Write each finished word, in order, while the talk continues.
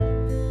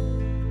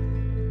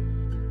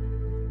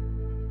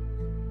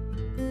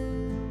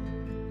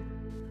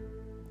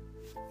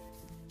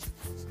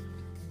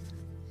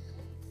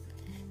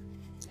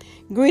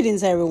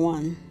Greetings,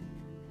 everyone.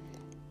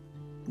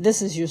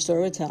 This is your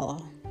storyteller.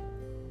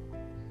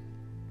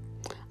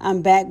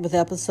 I'm back with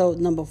episode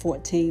number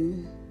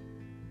 14.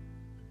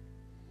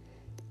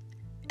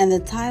 And the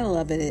title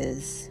of it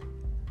is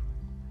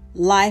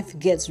Life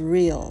Gets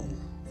Real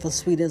for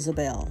Sweet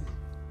Isabel.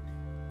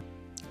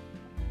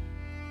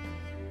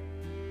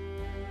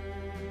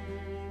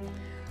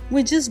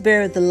 We just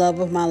buried the love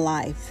of my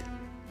life,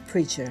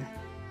 preacher.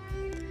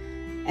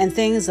 And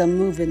things are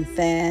moving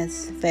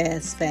fast.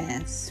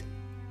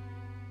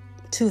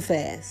 Too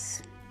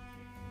fast.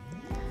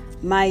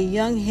 My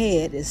young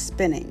head is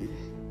spinning.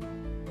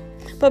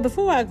 But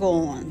before I go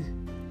on,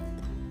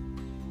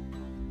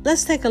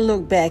 let's take a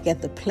look back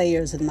at the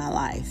players in my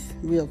life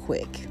real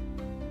quick.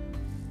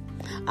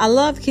 I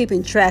love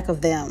keeping track of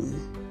them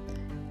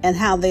and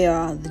how they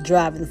are the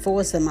driving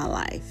force in my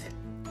life,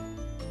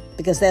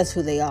 because that's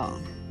who they are.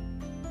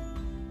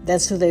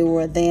 That's who they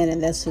were then,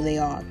 and that's who they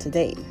are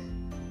today.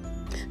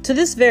 To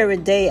this very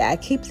day, I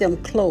keep them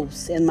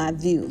close in my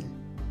view,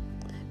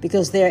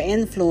 because their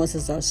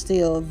influences are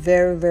still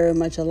very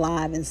much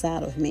alive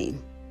inside of me.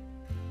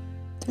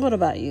 What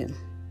about you?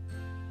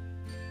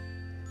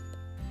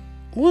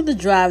 What are the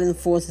driving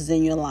forces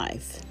in your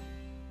life?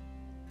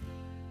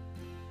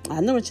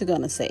 I know what you're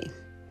going to say.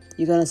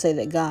 You're going to say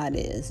that God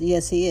is.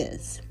 Yes, He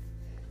is.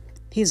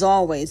 He's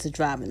always the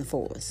driving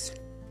force.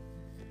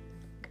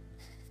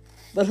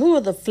 But who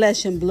are the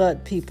flesh and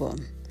blood people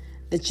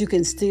that you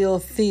can still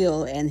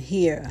feel and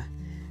hear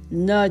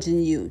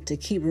nudging you to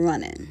keep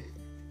running,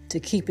 to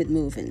keep it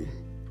moving?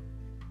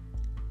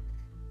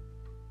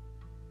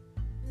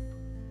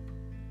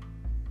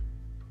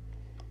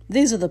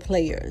 These are the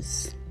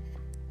players.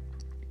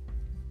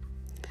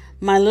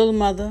 My little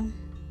mother,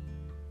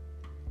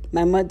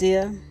 my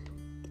mother,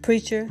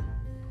 preacher,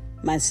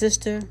 my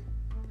sister,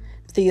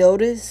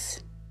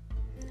 Theotis,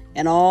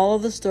 and all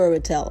the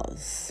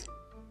storytellers,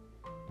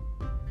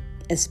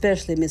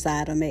 especially Miss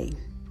Ida May,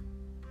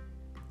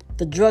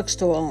 the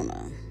drugstore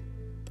owner,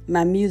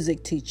 my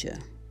music teacher,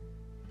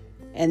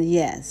 and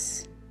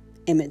yes,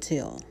 Emmett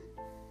Till.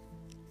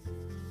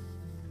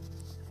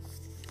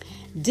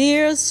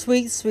 Dear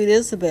sweet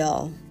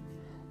Isabel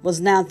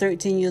was now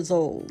 13 years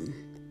old,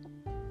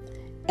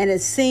 and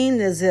it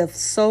seemed as if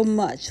so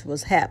much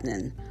was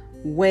happening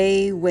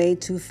way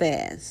too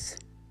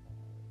fast.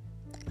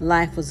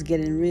 Life was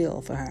getting real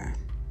for her.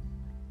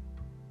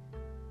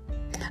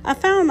 I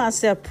found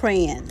myself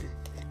praying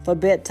for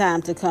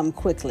bedtime to come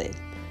quickly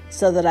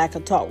so that I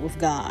could talk with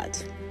God.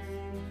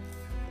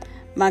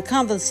 My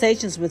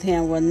conversations with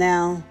Him were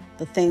now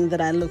the thing that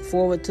I look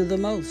forward to the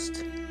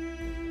most.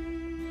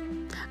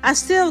 I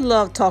still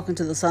love talking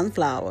to the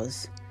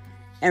sunflowers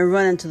and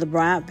running to the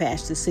briar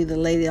patch to see the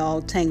lady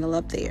all tangled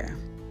up there.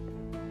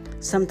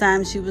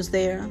 Sometimes she was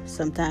there,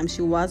 sometimes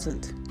she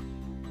wasn't.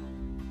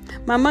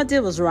 My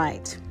mother was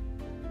right.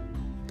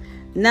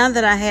 Now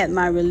that I had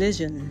my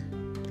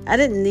religion, I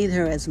didn't need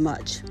her as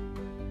much.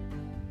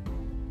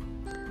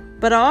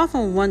 But I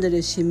often wondered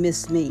if she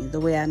missed me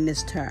the way I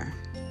missed her.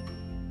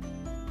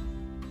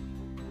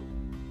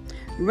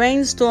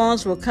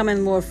 Rainstorms were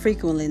coming more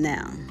frequently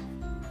now,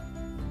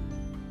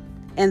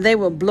 and they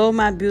would blow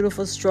my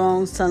beautiful,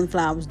 strong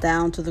sunflowers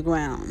down to the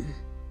ground.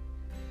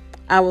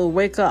 I would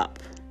wake up,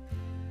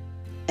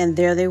 and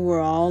there they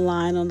were, all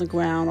lying on the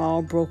ground,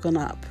 all broken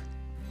up.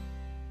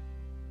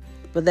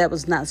 But that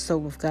was not so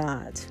with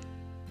God.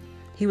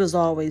 He was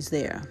always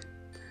there,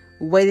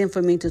 waiting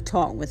for me to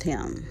talk with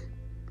Him.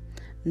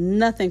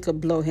 Nothing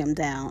could blow Him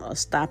down or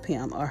stop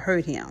Him or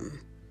hurt Him.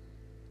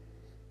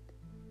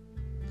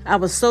 I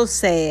was so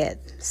sad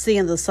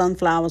seeing the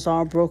sunflowers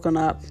all broken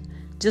up,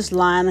 just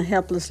lying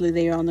helplessly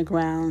there on the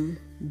ground,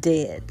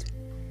 dead.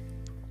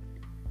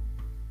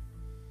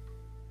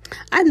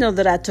 I know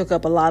that I took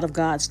up a lot of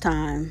God's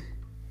time,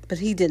 but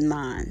He didn't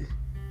mind.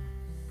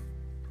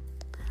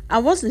 I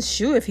wasn't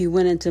sure if He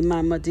went into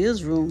my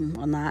mother's room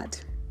or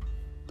not.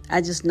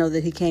 I just know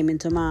that He came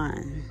into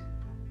mine.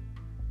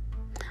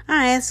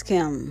 I asked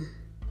Him,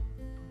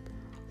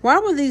 why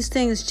were these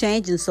things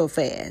changing so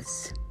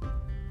fast?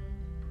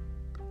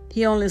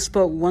 He only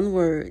spoke one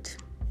word: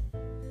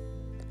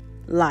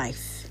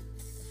 life.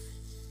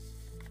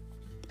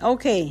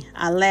 Okay,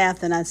 I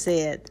laughed and I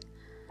said,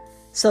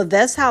 so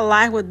that's how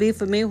life would be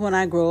for me when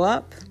I grow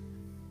up?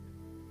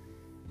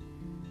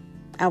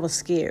 I was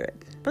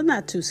scared, but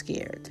not too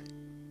scared.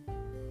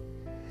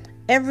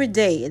 Every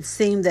day it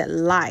seemed that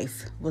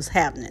life was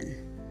happening.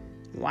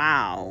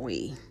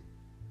 Wowee.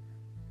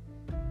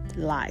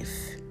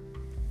 Life.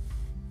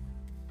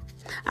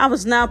 I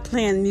was now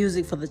playing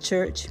music for the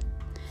church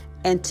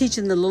and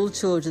teaching the little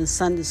children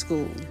Sunday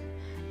school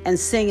and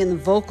singing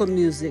vocal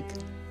music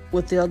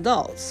with the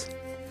adults.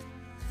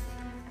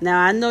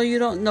 Now, I know you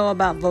don't know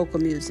about vocal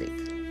music,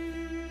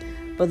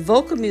 but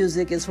vocal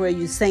music is where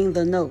you sing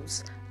the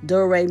notes,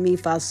 do, re, mi,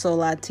 fa, sol,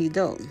 la, ti,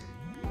 do.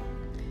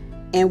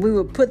 And we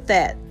would put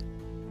that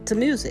to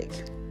music.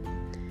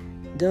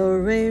 Do,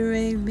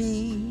 re,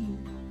 mi,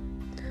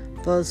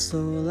 fa,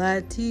 sol, la,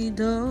 ti,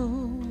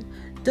 do.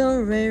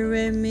 Do,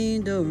 re,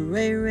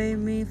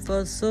 mi,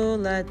 fa, sol,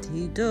 la,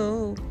 ti,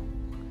 do.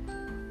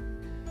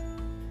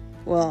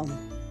 Well,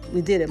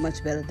 we did it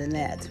much better than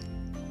that.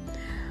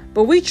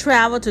 But we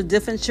traveled to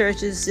different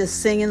churches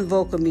just singing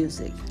vocal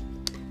music.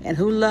 And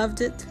who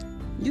loved it?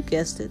 You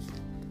guessed it.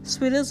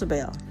 Sweet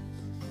Isabel.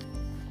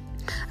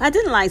 I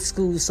didn't like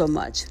school so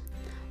much,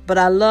 but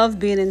I loved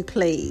being in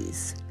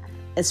plays,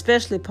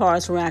 especially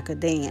parts where I could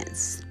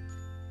dance.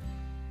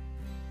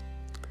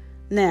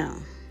 Now,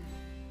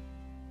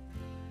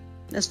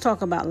 let's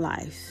talk about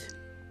life.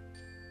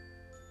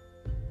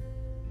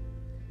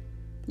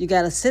 You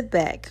got to sit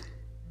back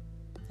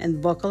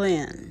and buckle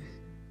in,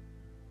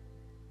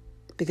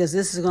 because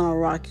this is going to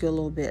rock you a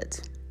little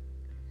bit.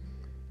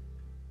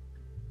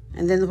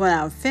 And then when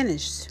I'm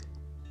finished,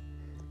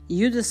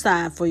 you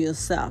decide for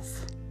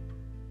yourself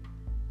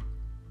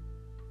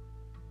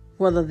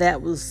whether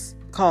that was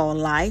called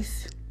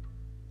life,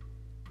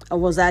 or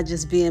was I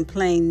just being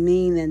plain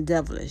mean and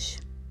devilish.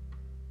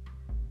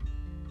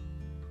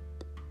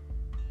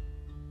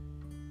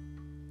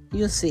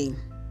 You'll see.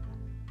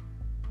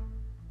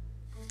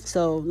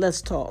 So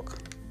let's talk.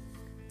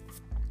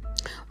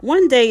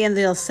 One day in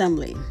the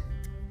assembly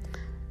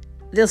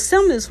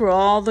is where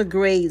all the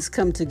grades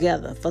come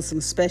together for some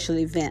special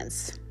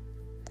events.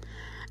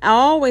 I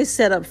always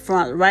sat up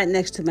front right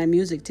next to my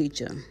music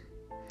teacher.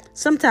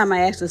 Sometimes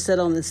I actually sat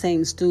on the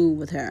same stool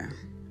with her.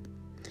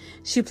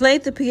 She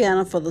played the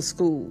piano for the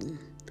school.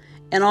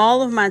 And out of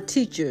all of my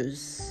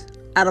teachers,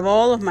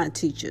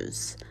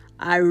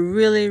 I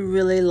really,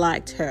 really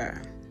liked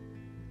her.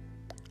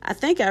 I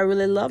think I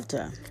really loved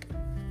her.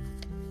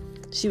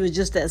 She was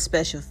just that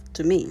special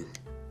to me.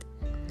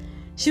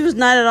 She was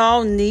not at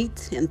all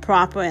neat and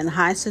proper and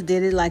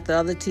high-sedity like the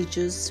other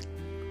teachers.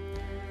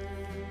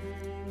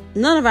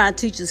 None of our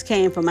teachers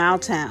came from our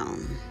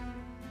town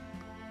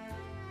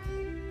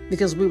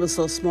because we were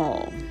so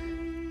small.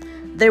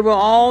 They were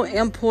all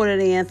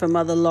imported in from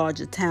other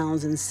larger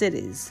towns and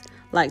cities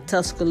like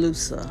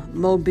Tuscaloosa,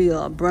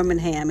 Mobile,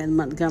 Birmingham, and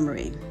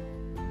Montgomery.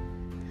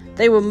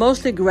 They were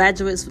mostly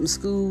graduates from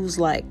schools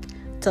like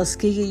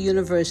Tuskegee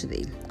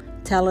University,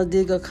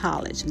 Talladega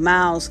College,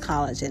 Miles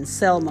College, and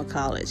Selma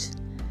College,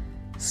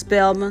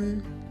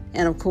 Spelman,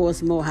 and of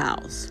course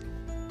Morehouse.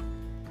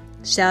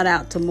 Shout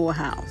out to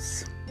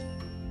Morehouse.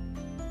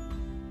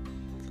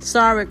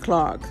 Sorry,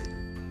 Clark.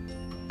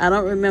 I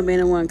don't remember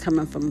anyone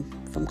coming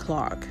from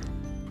Clark.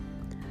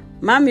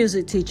 My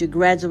music teacher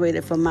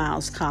graduated from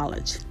Miles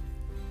College.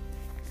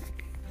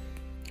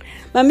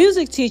 My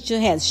music teacher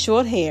had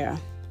short hair,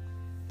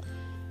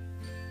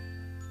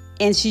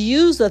 and she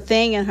used a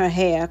thing in her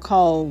hair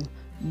called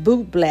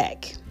boot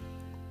black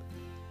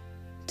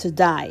to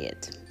dye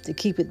it, to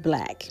keep it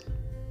black.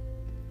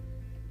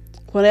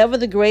 Whenever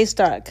the gray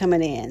started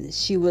coming in,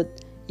 she would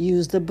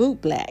use the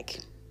boot black.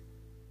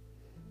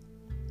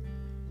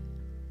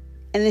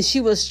 And then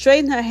she would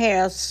straighten her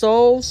hair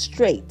so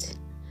straight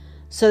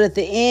so that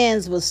the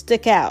ends would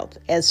stick out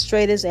as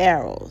straight as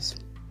arrows.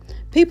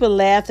 People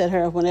laughed at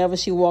her whenever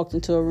she walked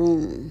into a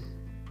room,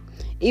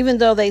 even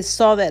though they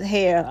saw that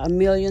hair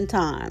 1,000,000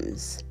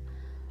 times.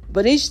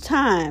 But each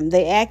time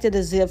they acted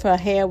as if her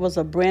hair was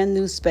a brand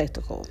new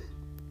spectacle.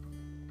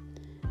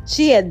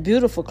 She had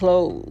beautiful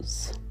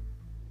clothes,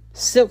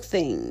 silk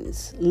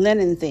things,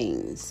 linen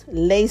things,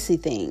 lacy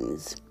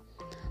things,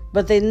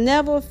 but they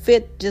never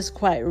fit just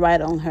quite right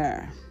on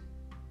her.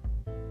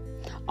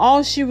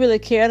 All she really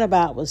cared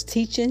about was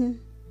teaching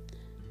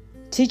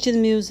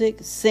music,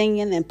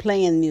 singing, and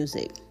playing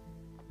music.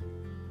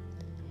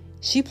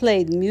 She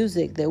played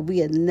music that we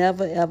had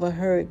never ever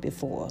heard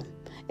before,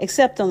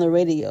 except on the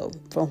radio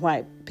from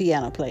white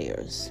piano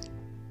players.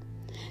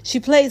 She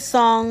played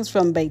songs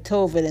from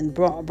Beethoven and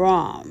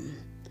Brahms.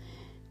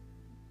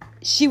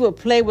 She would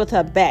play with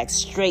her back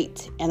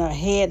straight and her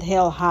head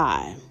held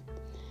high.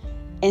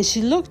 And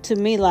she looked to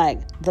me like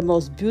the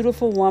most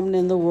beautiful woman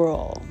in the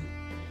world,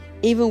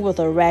 even with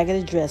a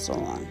raggedy dress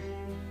on.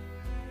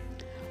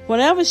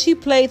 Whenever she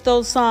played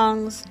those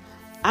songs,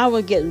 I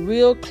would get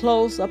real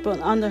close up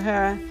under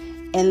her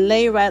and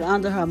lay right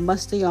under her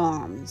musty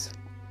arms.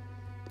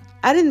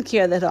 I didn't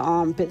care that her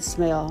armpits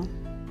smelled.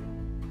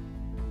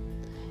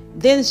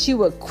 Then she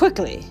would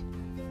quickly,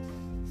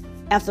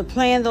 after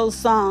playing those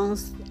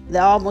songs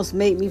that almost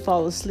made me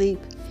fall asleep,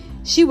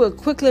 she would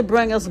quickly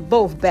bring us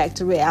both back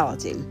to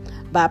reality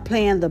by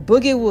playing the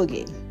Boogie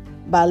Woogie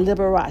by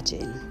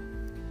Liberace.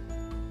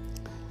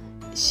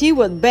 She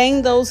would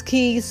bang those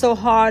keys so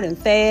hard and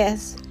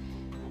fast.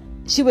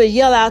 She would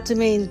yell out to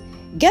me,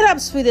 "Get up,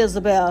 Sweet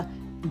Isabel.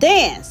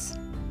 Dance.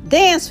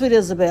 Dance, Sweet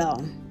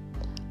Isabel."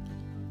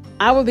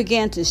 I would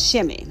begin to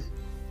shimmy,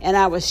 and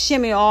I would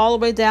shimmy all the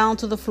way down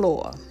to the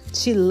floor.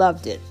 She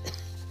loved it.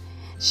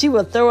 She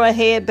would throw her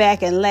head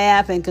back and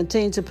laugh and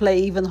continue to play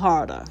even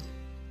harder.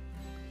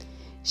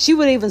 She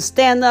would even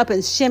stand up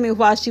and shimmy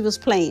while she was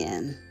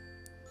playing.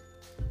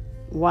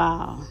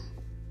 Wow.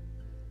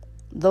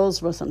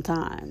 Those were some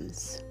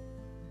times.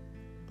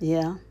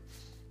 Yeah,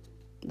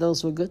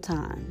 those were good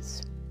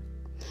times.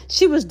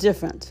 She was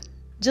different,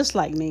 just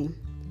like me.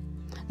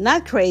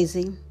 Not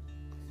crazy,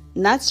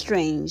 Not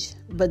strange,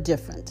 but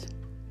different.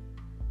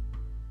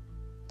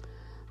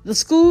 The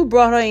school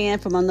brought her in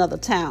from another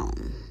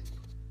town.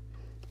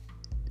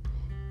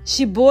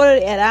 She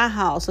boarded at our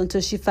house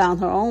until she found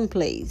her own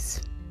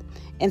place.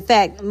 In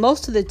fact,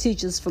 most of the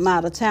teachers from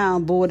out of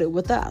town boarded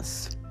with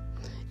us.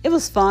 It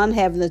was fun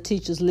having the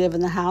teachers live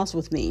in the house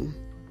with me.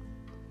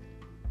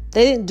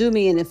 They didn't do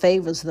me any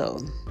favors, though.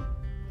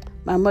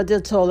 My mother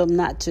told them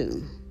not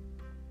to.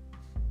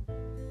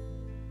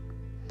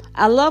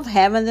 I loved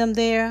having them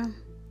there,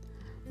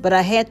 but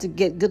I had to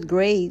get good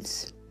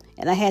grades,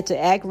 and I had to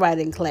act right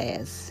in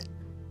class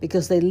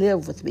because they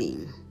lived with me.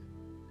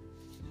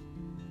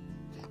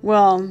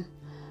 Well,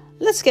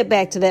 let's get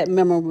back to that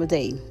memorable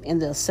day in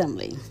the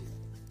assembly.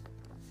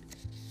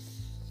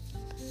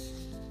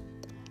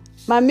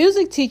 My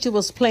music teacher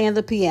was playing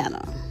the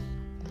piano,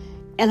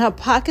 and her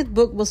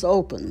pocketbook was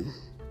open.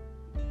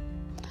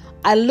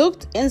 I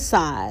looked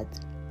inside,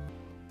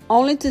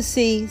 only to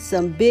see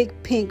some big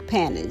pink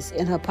panties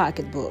in her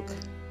pocketbook.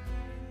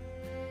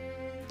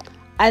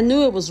 I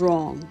knew it was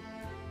wrong.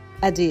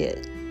 I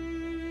did.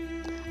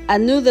 I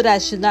knew that I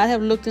should not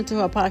have looked into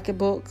her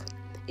pocketbook,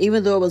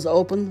 even though it was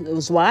open. It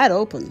was wide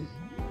open.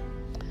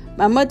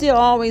 My mother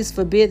always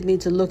forbid me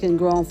to look in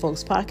grown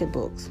folks'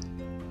 pocketbooks.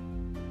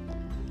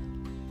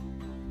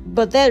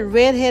 But that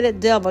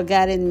red-headed devil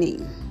got in me,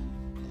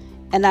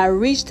 and I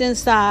reached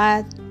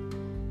inside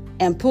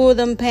and pulled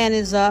them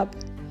panties up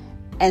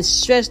and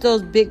stretched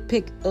those big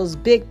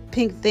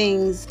pink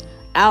things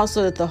out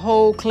so that the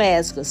whole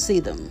class could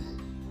see them.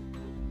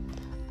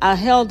 I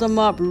held them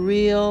up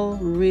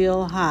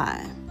real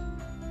high.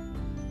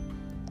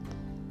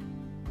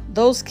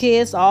 Those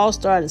kids all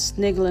started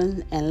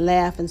sniggling and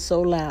laughing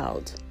so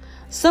loud.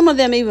 Some of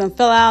them even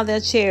fell out of their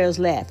chairs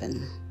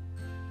laughing.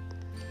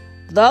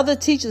 The other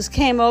teachers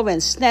came over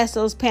and snatched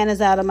those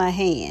panties out of my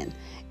hand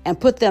and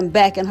put them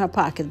back in her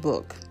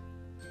pocketbook.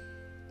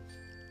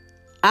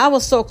 I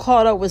was so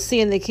caught up with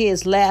seeing the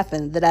kids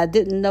laughing that I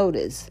didn't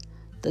notice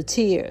the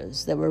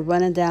tears that were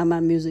running down my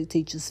music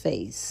teacher's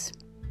face.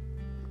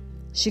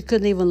 She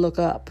couldn't even look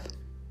up.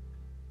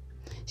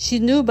 She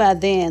knew by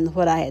then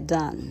what I had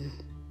done.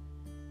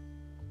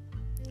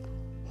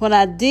 When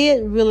I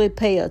did really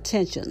pay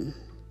attention,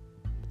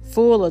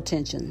 full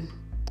attention,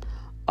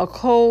 a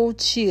cold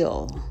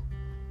chill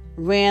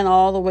ran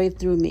all the way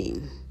through me.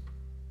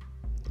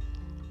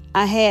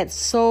 I had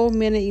so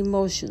many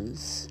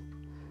emotions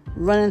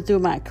running through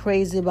my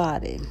crazy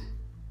body,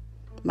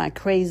 my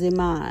crazy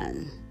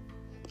mind,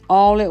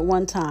 all at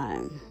one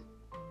time.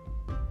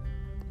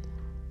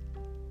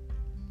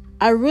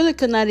 I really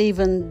could not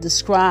even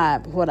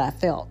describe what I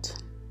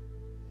felt,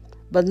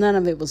 but none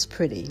of it was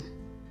pretty.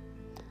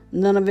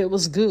 None of it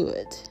was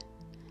good,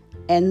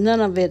 and none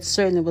of it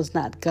certainly was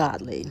not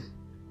godly.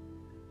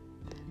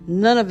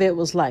 None of it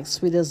was like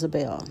Sweet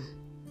Isabel.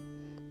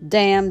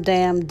 Damn,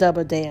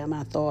 double damn,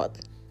 I thought.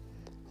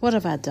 What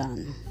have I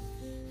done?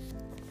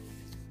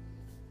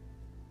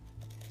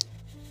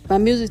 My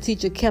music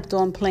teacher kept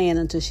on playing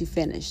until she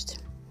finished.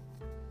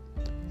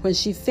 When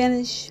she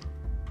finished,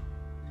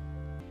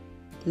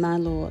 my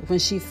Lord, when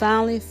she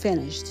finally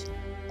finished,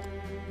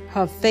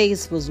 her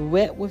face was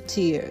wet with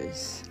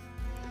tears,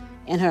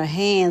 and her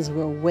hands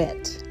were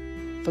wet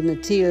from the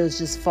tears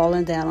just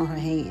falling down on her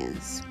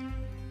hands.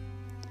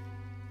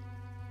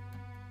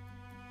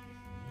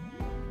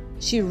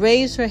 She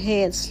raised her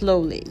head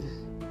slowly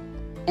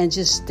and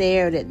just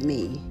stared at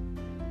me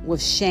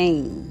with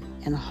shame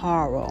and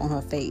horror on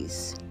her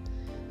face,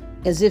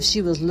 as if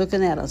she was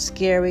looking at a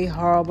scary,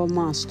 horrible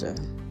monster.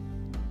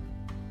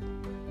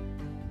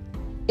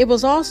 It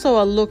was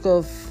also a look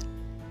of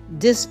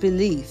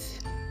disbelief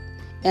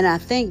and I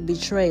think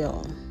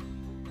betrayal.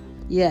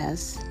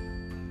 Yes,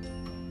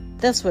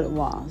 that's what it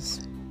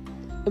was.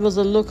 It was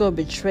a look of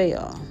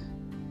betrayal.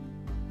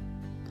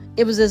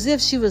 It was as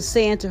if she was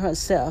saying to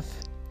herself,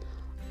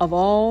 of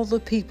all the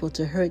people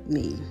to hurt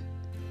me,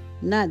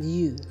 not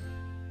you.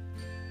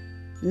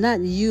 Not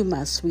you,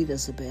 my sweet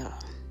Isabel.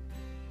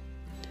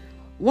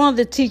 One of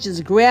the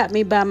teachers grabbed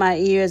me by my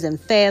ears and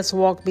fast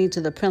walked me to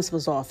the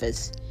principal's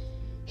office.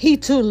 He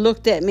too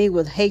looked at me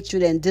with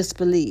hatred and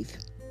disbelief.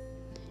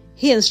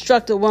 He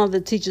instructed one of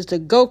the teachers to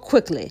go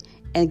quickly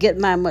and get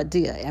my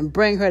Madea and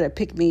bring her to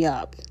pick me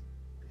up.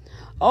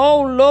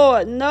 Oh,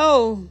 Lord,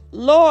 no.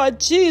 Lord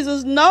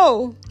Jesus,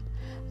 no.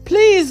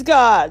 Please,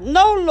 God,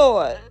 no,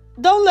 Lord.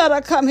 Don't let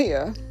her come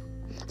here.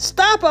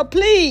 Stop her,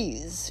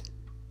 please.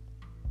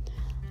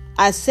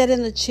 I sat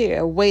in the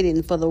chair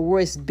waiting for the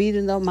worst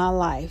beating of my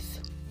life.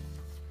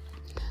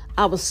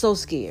 I was so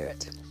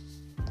scared.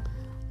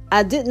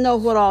 I didn't know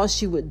what all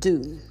she would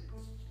do.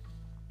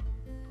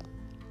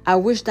 I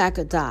wished I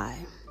could die.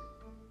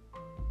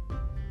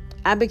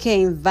 I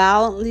became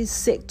violently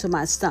sick to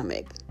my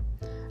stomach.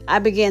 I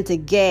began to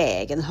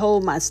gag and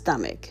hold my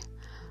stomach.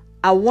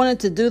 I wanted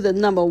to do the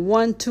number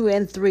 1, 2,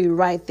 and 3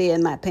 right there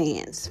in my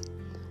pants.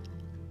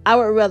 I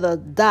would rather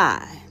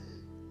die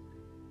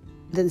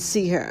than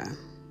see her.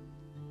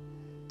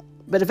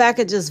 But if I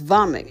could just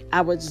vomit,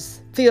 I would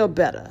just feel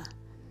better.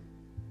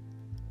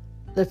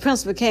 The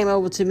principal came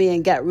over to me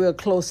and got real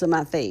close to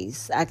my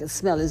face. I could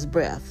smell his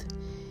breath.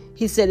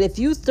 He said, "If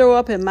you throw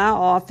up in my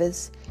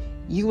office,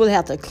 you will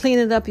have to clean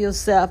it up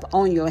yourself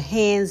on your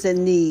hands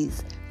and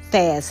knees,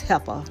 fast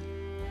heifer."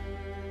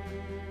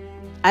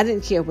 I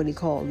didn't care what he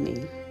called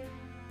me.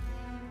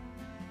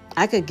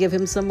 I could give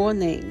him some more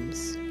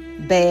names.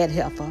 Bad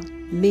heifer,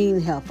 mean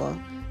heifer,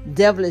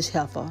 devilish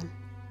heifer.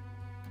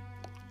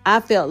 I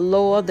felt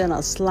lower than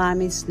a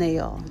slimy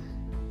snail.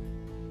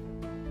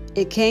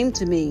 It came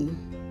to me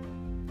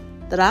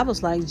that I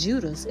was like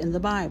Judas in the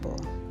Bible.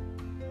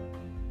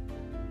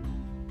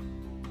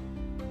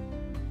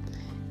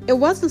 It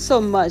wasn't so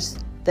much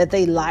that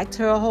they liked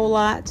her a whole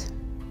lot,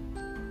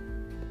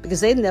 because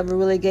they never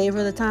really gave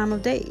her the time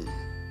of day.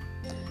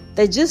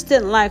 They just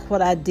didn't like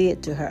what I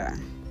did to her.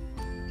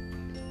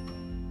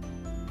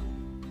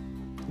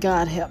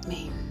 God help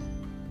me.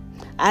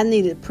 I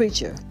needed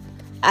preacher.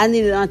 I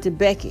needed Auntie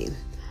Becky.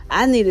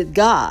 I needed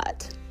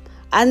God.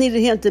 I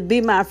needed him to be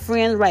my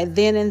friend right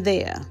then and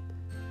there.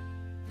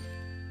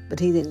 But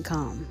he didn't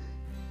come.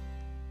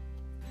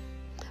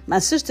 My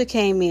sister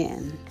came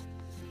in.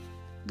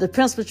 The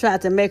principal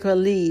tried to make her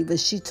leave, but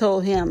she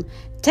told him,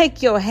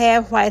 "Take your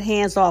half-white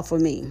hands off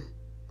of me."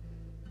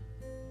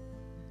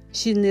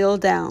 She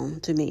kneeled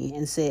down to me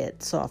and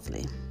said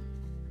softly.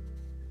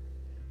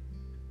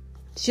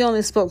 She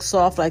only spoke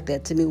soft like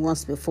that to me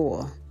once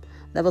before.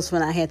 That was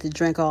when I had to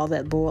drink all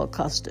that boiled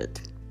custard.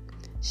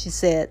 She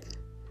said,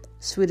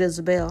 "Sweet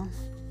Isabel,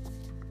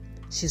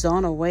 she's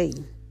on her way.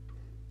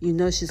 You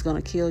know she's going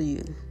to kill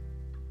you."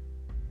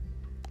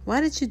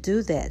 "Why did you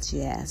do that?"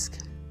 she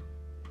asked.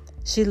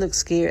 She looked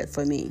scared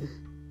for me.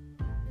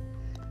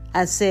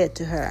 I said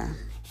to her,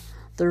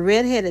 "The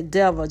red-headed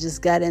devil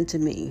just got into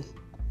me."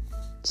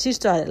 She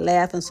started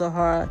laughing so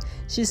hard.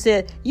 She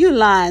said, "You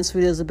lying,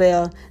 Sweet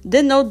Isabel.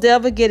 Didn't no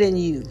devil get in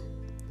you.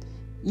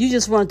 You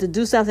just wanted to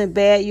do something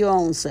bad your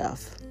own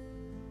self.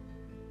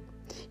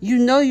 You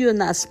know you're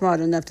not smart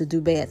enough to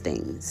do bad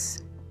things.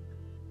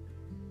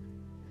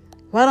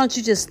 Why don't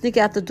you just sneak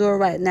out the door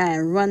right now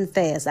and run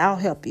fast? I'll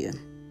help you."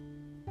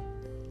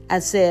 I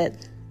said,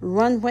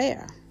 "Run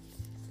where?"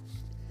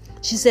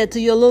 She said, "To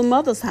your little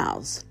mother's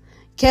house.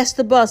 Catch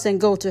the bus and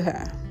go to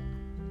her."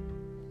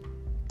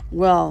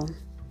 Well,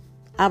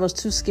 I was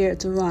too scared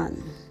to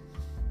run.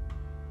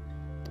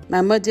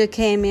 My mother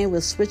came in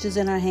with switches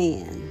in her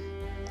hand.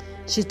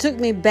 She took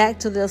me back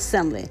to the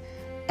assembly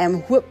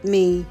and whipped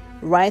me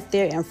right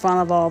there in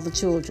front of all the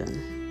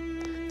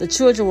children. The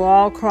children were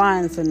all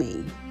crying for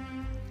me.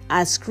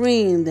 I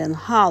screamed and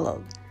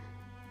hollered,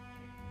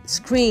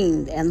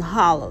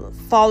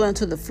 falling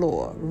to the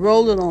floor,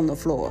 rolling on the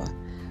floor.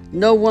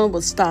 No one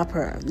would stop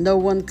her. No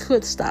one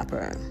could stop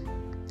her.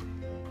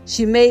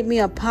 She made me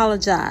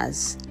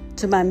apologize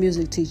to my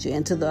music teacher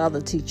and to the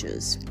other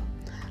teachers.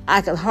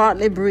 I could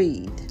hardly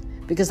breathe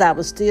because I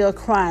was still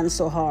crying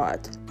so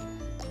hard.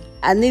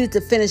 I needed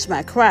to finish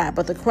my cry,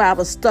 but the cry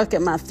was stuck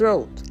in my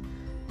throat.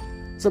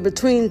 So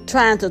between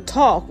trying to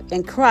talk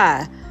and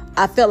cry,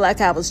 I felt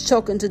like I was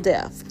choking to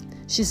death.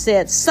 She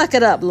said, "Suck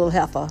it up, little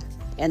heifer,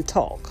 and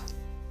talk."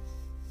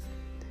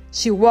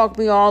 She walked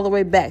me all the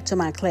way back to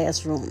my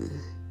classroom,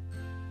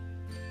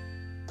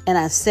 and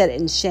I sat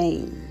in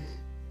shame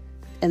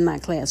in my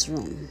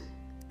classroom.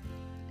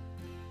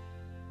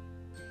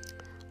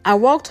 I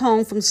walked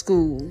home from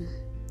school.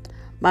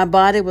 My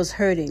body was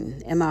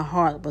hurting and my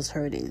heart was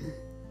hurting.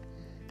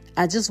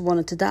 I just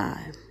wanted to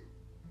die.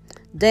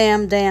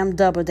 Damn,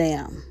 double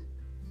damn.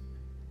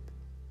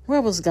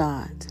 Where was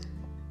God?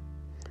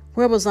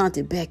 Where was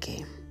Auntie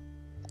Becky?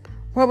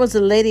 Where was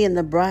the lady in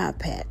the briar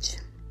patch?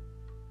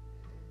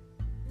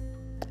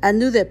 I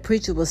knew that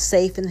preacher was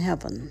safe in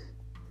heaven,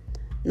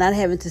 not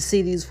having to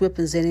see these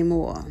whippings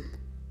anymore.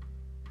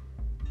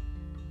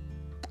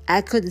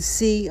 I couldn't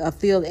see or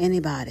feel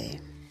anybody.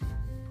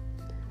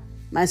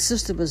 My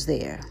sister was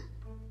there.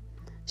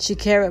 She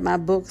carried my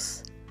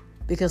books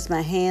because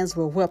my hands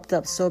were whipped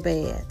up so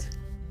bad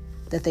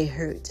that they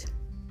hurt.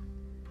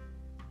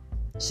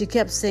 She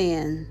kept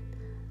saying,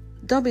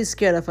 "Don't be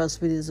scared of her,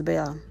 Sweet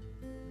Isabel.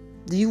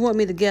 Do you want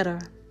me to get her?"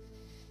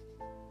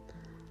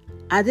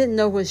 I didn't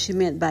know what she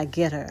meant by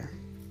get her,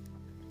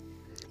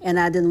 and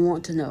I didn't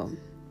want to know,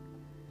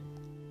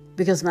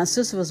 because my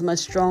sister was much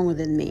stronger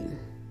than me,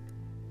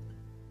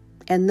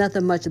 and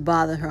nothing much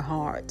bothered her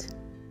heart.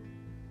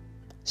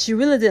 She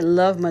really didn't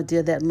love my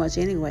dear that much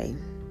anyway.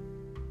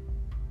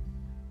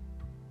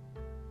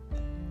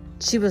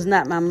 She was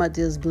not my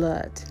mother's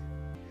blood.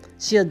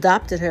 She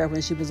adopted her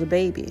when she was a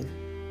baby.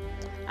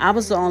 I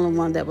was the only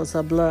one that was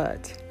her blood.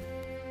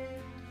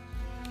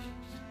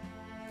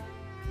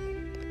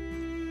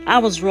 I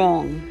was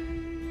wrong,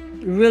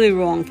 really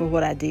wrong for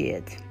what I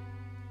did.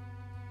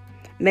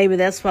 Maybe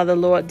that's why the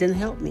Lord didn't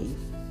help me.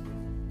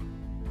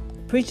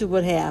 Preacher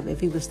would have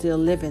if he was still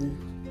living.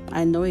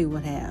 I know he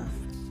would have.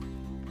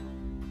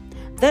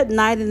 That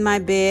night in my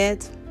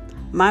bed,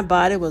 my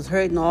body was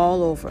hurting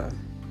all over.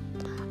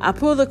 I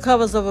pulled the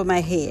covers over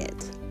my head.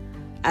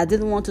 I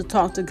didn't want to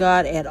talk to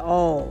God at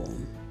all.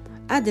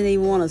 I didn't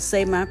even want to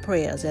say my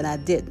prayers, and I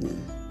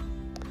didn't.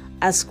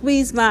 I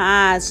squeezed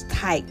my eyes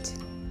tight,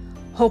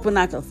 hoping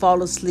I could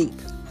fall asleep,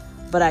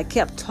 but I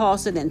kept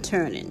tossing and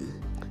turning,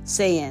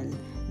 saying,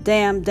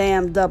 damn,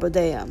 damn, double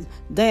damn,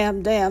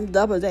 damn, damn,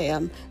 double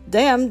damn,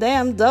 damn,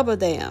 damn, double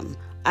damn.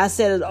 I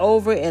said it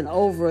over and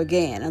over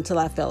again until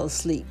I fell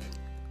asleep.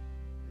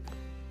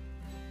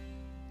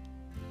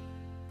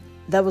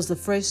 That was the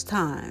first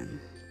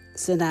time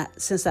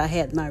since I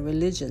had my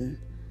religion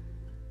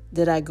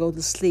that I go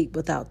to sleep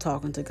without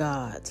talking to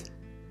God,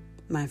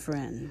 my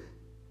friend.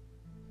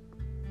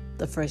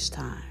 The first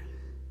time.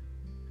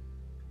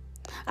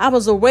 I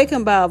was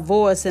awakened by a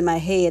voice in my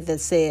head that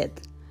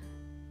said,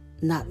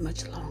 not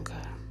much longer.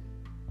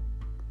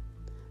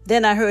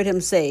 Then I heard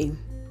him say,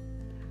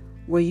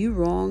 were you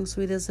wrong,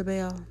 Sweet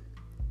Isabel?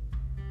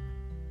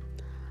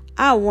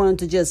 I wanted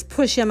to just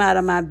push him out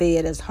of my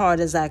bed as hard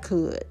as I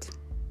could.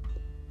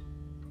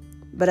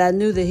 But I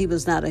knew that he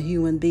was not a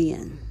human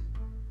being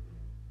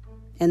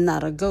and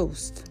not a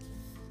ghost,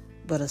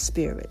 but a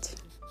spirit.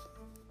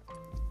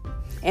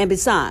 And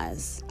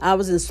besides, I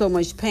was in so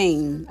much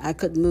pain I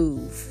couldn't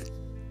move.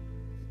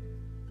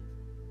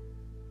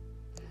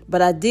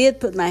 But I did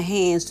put my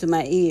hands to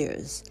my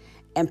ears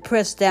and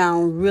press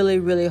down really,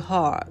 really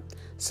hard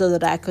so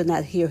that I could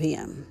not hear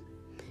him.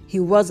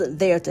 He wasn't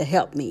there to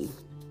help me.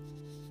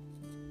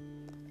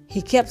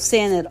 He kept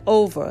saying it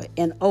over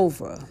and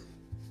over.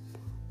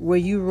 Were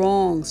you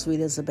wrong,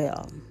 Sweet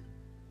Isabel?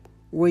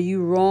 Were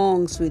you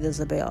wrong, Sweet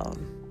Isabel?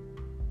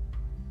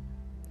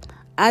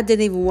 I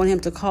didn't even want him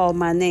to call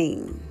my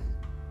name.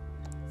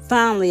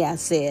 Finally, I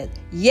said,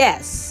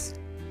 yes,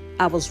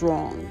 I was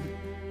wrong.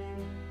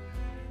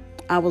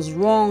 I was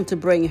wrong to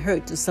bring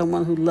hurt to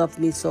someone who loved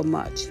me so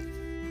much.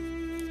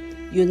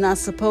 You're not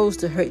supposed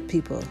to hurt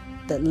people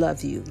that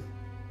love you.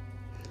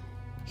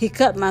 He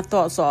cut my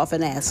thoughts off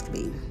and asked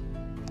me,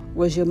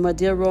 was your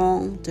mother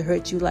wrong to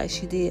hurt you like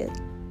she did?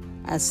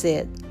 I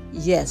said,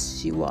 yes,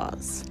 she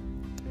was,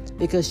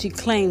 because she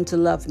claimed to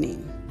love me.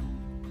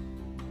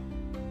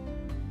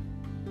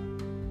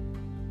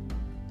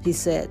 He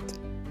said,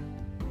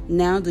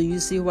 now do you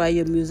see why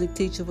your music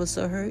teacher was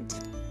so hurt?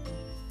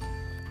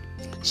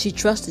 She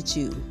trusted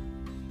you.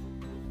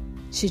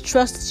 She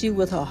trusted you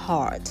with her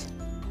heart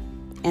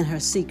and her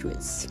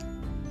secrets.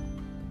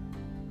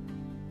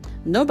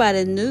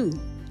 Nobody knew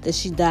that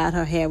she dyed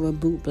her hair with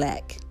boot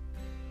black.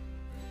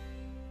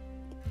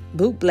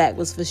 Boot black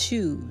was for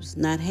shoes,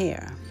 not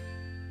hair.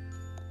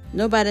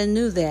 Nobody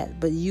knew that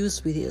but you,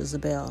 Sweet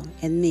Isabel,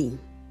 and me.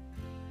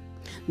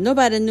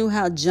 Nobody knew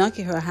how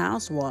junky her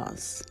house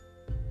was.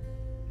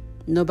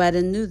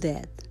 Nobody knew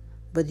that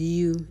but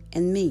you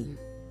and me.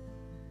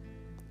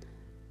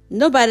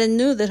 Nobody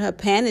knew that her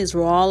panties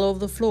were all over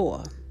the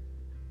floor.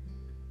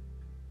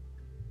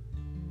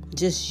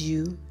 Just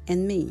you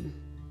and me.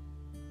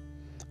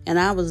 And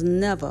I was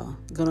never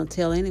going to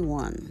tell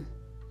anyone.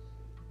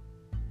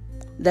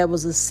 That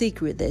was a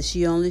secret that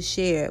she only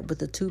shared with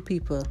the two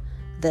people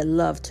that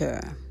loved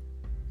her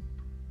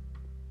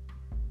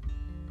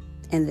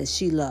and that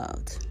she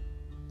loved.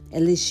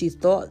 At least she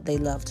thought they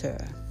loved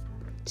her.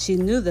 She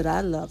knew that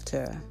I loved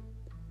her.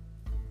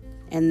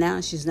 And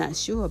now she's not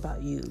sure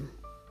about you.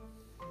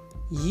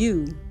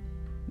 You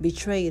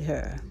betrayed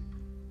her.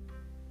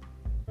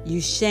 You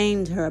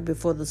shamed her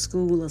before the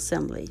school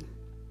assembly.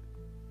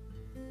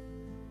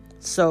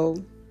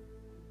 So,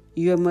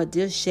 your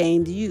mother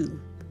shamed you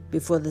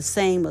before the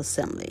same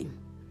assembly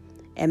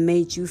and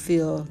made you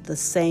feel the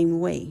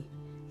same way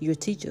your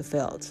teacher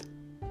felt.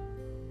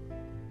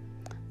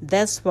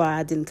 That's why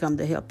I didn't come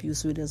to help you,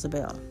 Sweet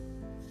Isabel.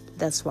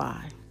 That's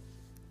why.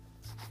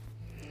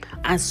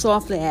 I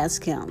softly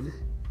asked him,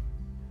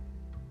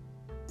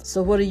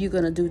 so what are you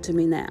going to do to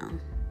me now?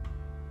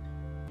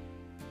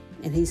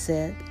 And he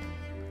said,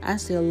 I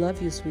still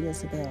love you, Sweet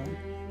Isabel,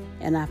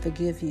 and I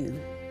forgive you.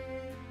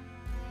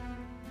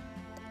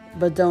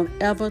 But don't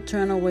ever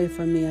turn away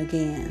from me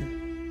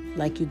again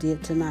like you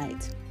did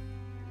tonight.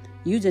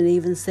 You didn't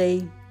even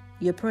say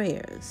your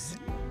prayers.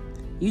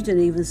 You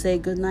didn't even say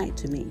good night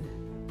to me.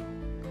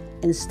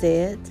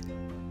 Instead,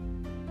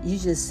 you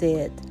just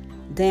said,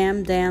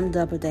 damn, damn,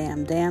 double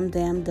damn, damn,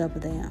 damn,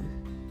 double damn,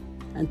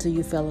 until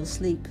you fell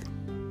asleep.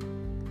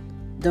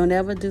 Don't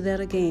ever do that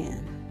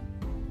again.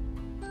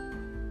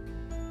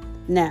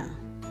 Now,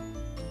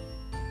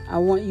 I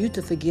want you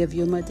to forgive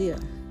your mother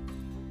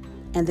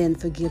and then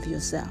forgive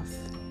yourself.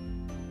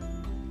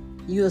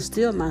 You are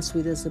still my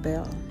Sweet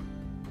Isabel.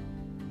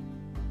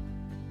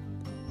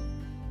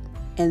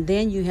 And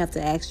then you have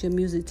to ask your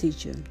music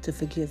teacher to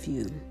forgive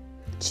you.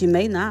 She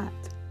may not,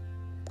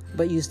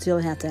 but you still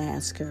have to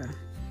ask her.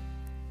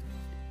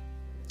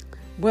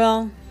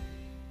 Well,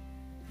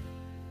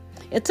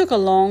 it took a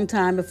long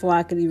time before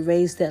I could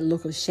erase that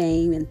look of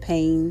shame and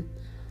pain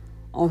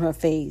on her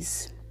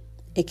face.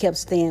 It kept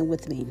staying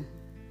with me.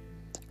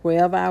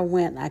 Wherever I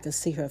went, I could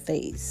see her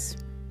face.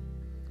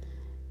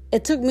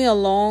 It took me a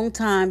long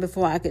time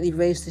before I could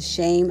erase the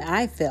shame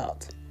I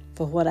felt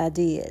for what I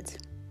did.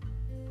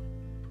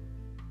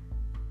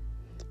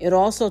 It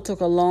also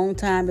took a long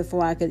time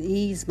before I could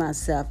ease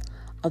myself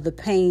of the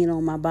pain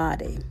on my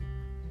body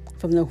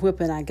from the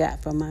whipping I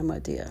got from my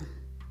mother.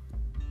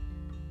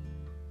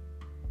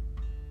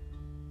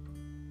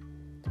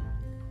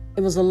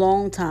 It was a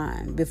long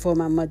time before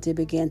my mother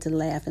began to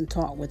laugh and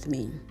talk with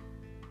me.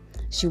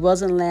 She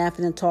wasn't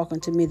laughing and talking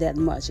to me that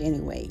much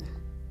anyway.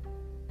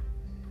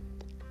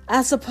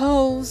 I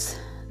suppose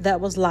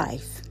that was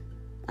life.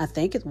 I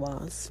think it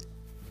was.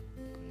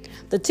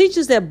 The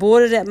teachers that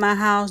boarded at my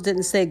house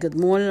didn't say good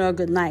morning or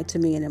good night to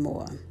me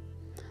anymore.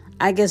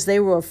 I guess they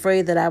were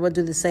afraid that I would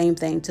do the same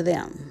thing to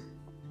them.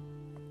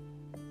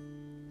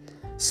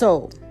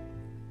 So,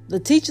 the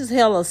teachers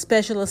held a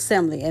special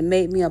assembly and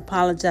made me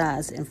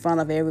apologize in front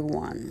of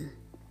everyone.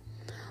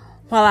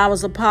 While I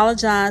was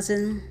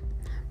apologizing,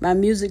 my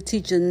music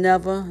teacher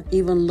never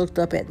even looked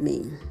up at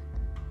me.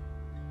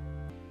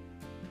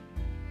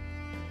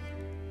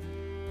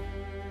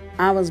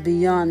 I was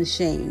beyond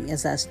shame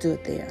as I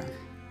stood there.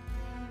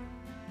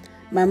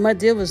 My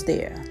mother was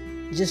there,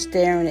 just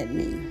staring at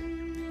me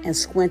and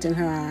squinting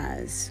her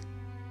eyes.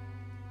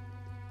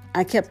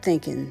 I kept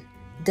thinking,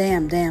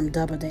 damn,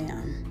 double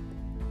damn.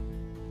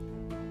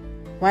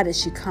 Why did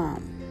she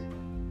come?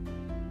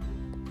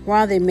 Why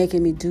are they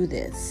making me do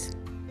this?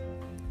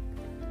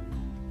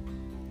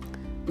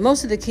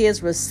 Most of the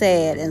kids were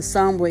sad and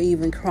some were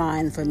even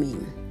crying for me.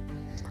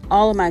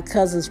 All of my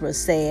cousins were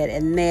sad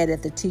and mad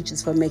at the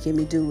teachers for making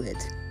me do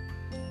it.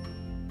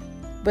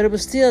 But it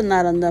was still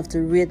not enough to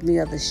rid me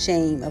of the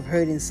shame of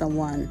hurting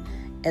someone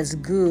as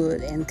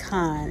good and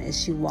kind as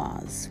she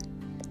was,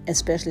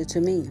 especially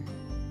to me.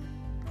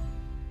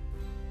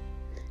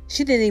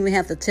 She didn't even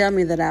have to tell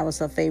me that I was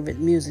her favorite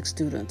music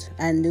student.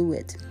 I knew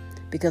it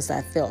because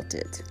I felt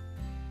it.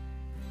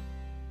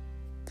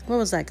 What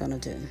was I going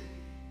to do?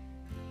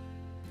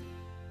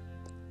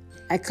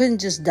 I couldn't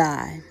just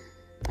die.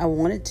 I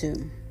wanted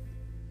to.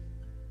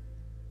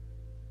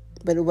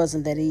 But it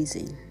wasn't that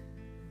easy.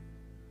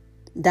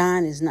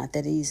 Dying is not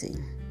that easy.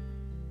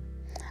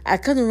 I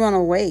couldn't run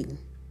away.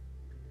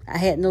 I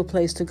had no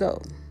place to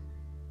go.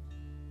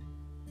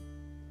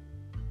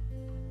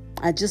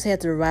 I just had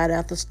to ride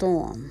out the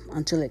storm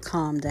until it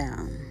calmed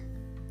down.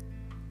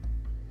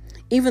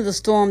 Even the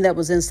storm that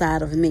was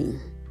inside of me,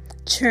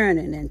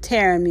 churning and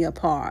tearing me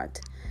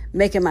apart,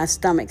 making my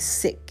stomach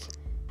sick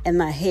and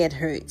my head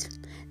hurt.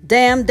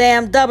 Damn,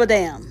 double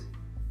damn.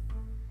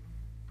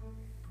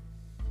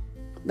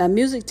 My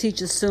music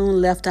teacher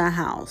soon left our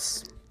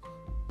house.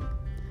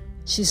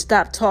 She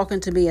stopped talking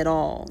to me at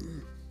all.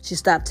 She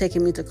stopped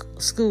taking me to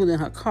school in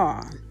her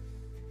car.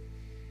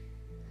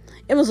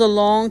 It was a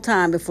long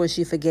time before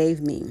she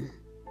forgave me.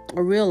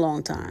 A real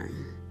long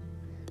time.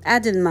 I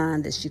didn't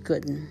mind that she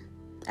couldn't.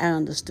 I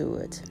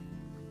understood.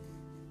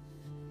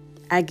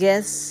 I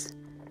guess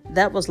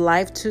that was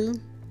life too.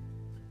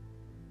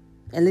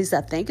 At least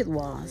I think it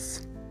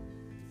was.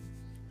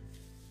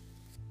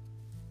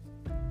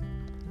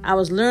 I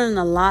was learning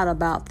a lot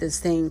about this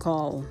thing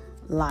called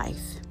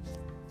life.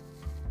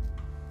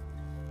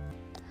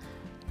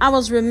 I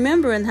was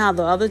remembering how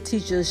the other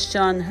teachers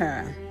shunned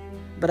her,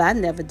 but I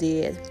never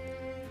did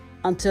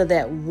until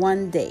that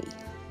one day.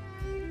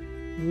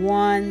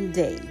 One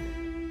day.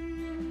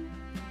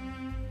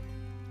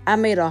 I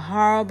made a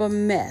horrible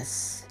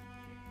mess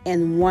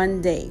in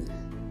one day.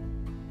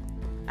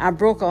 I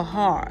broke a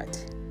heart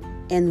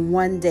in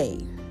one day.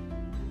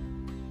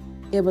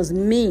 It was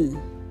me,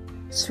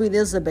 Sweet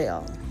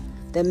Isabel,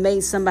 that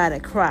made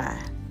somebody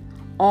cry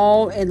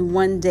all in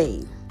one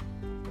day.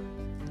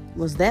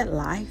 Was that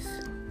life?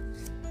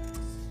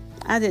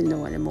 I didn't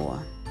know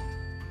anymore.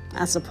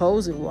 I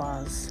suppose it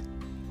was.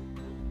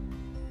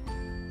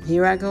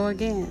 Here I go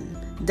again.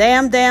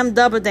 Damn,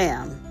 double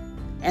damn.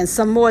 And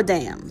some more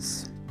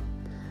dams.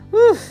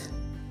 Whew.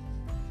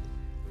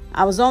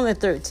 I was only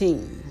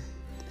 13.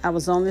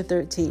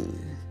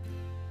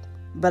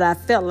 But I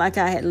felt like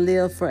I had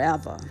lived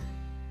forever.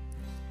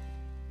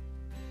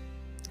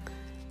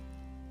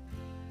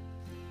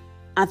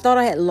 I thought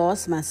I had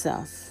lost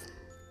myself.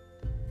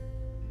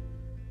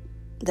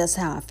 That's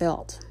how I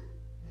felt.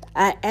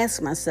 I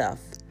asked myself,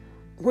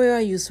 where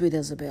are you, Sweet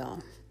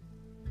Isabel?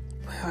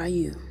 Where are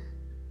you?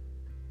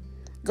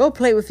 Go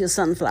play with your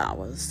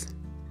sunflowers.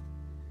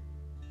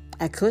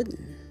 I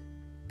couldn't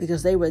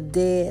because they were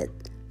dead,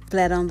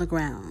 flat on the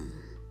ground.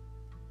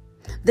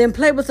 Then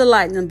play with the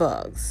lightning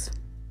bugs.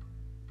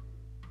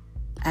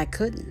 I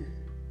couldn't.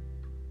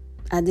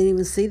 I didn't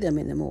even see them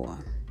anymore.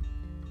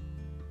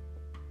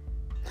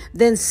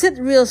 Then sit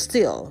real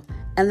still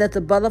and let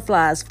the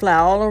butterflies fly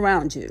all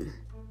around you.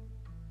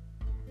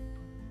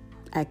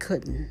 I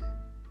couldn't.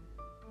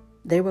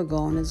 They were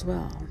gone as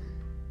well.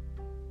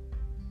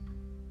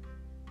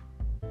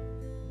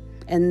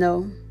 And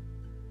no,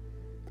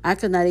 I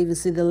could not even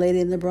see the lady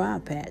in the briar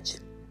patch.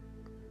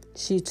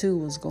 She too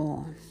was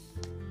gone.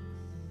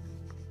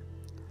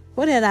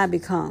 What had I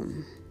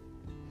become?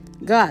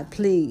 God,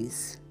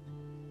 please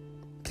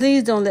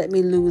don't let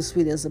me lose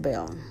Sweet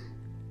Isabel.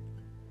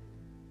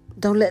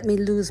 Don't let me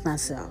lose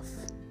myself.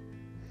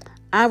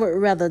 I would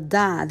rather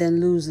die than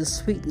lose the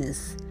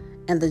sweetness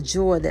and the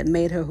joy that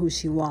made her who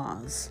she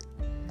was.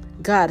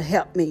 God,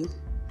 help me.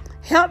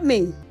 Help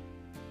me.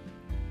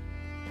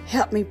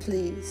 Help me,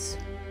 please.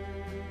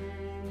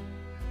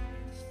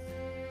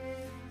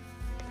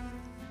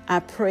 I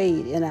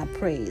prayed and I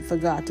prayed for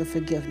God to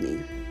forgive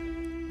me.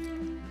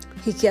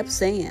 He kept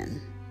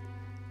saying,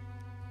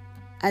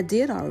 I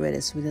did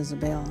already, Sweet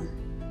Isabel.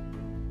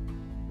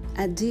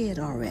 I did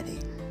already.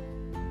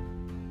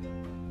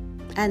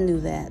 I knew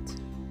that.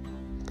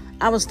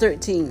 I was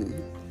 13,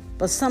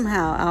 but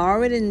somehow I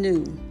already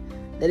knew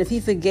that if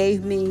he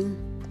forgave me,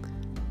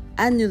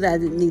 I knew that I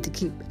didn't need to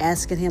keep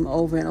asking him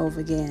over and over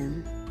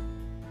again.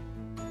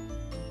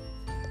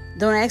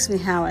 Don't ask me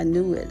how I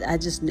knew it. I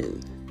just knew.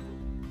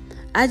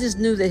 I just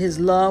knew that his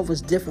love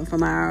was different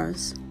from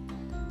ours.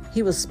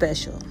 He was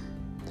special.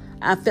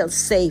 I felt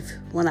safe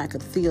when I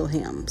could feel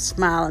him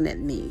smiling at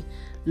me,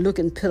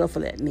 looking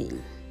pitiful at me.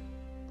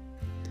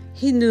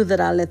 He knew that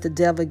I let the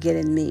devil get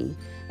in me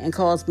and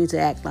caused me to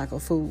act like a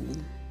fool.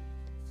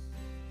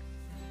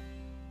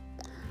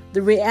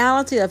 The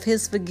reality of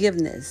his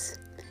forgiveness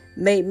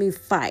made me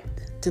fight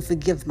to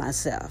forgive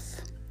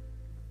myself.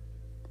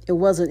 It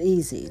wasn't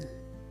easy,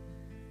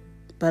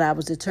 but I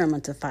was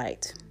determined to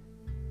fight.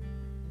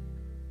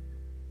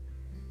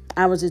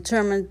 I was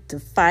determined to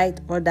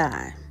fight or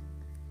die.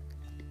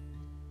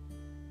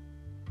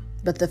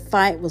 But the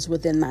fight was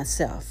within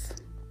myself.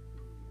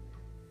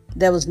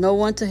 There was no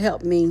one to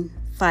help me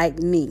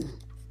fight me.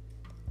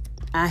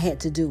 I had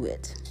to do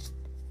it.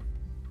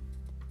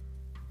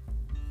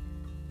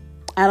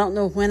 I don't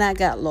know when I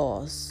got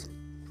lost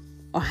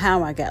or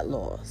how I got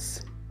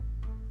lost,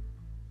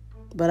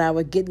 but I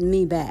would get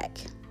me back.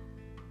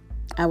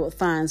 I would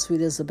find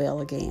Sweet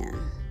Isabel again.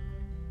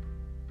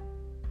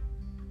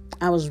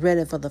 I was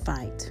ready for the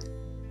fight.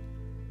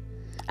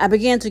 I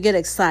began to get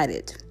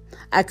excited.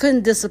 I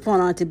couldn't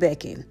disappoint Auntie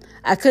Becky.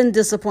 I couldn't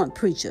disappoint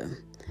Preacher.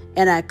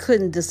 And I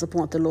couldn't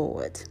disappoint the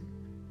Lord.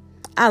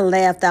 I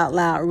laughed out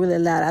loud, really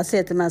loud. I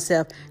said to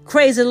myself,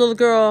 crazy little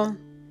girl,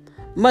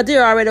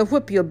 Mother already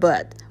whipped your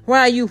butt. Why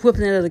are you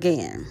whipping it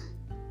again?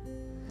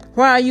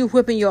 Why are you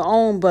whipping your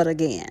own butt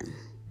again?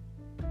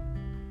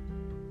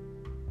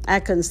 I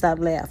couldn't stop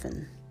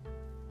laughing.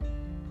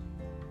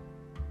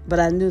 But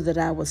I knew that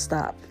I would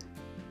stop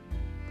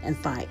and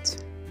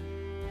fight.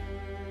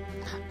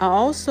 I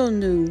also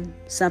knew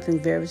something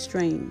very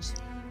strange,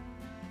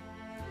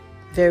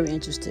 very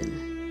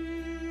interesting.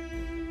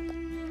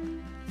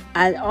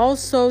 I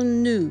also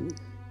knew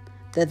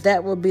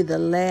that would be the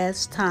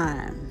last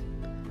time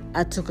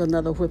I took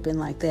another whipping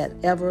like that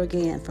ever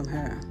again from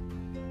her.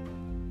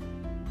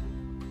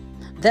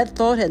 That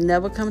thought had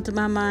never come to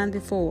my mind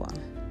before,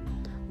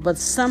 but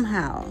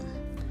somehow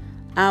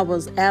I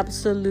was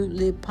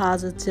absolutely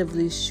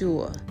positively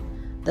sure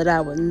that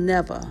I would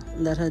never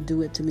let her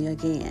do it to me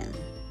again.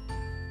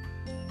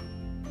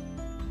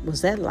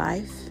 Was that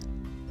life?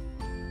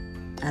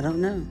 I don't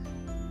know.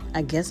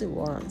 I guess it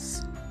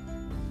was.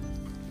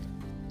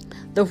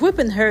 The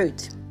whipping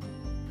hurt,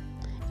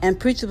 and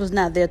Preacher was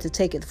not there to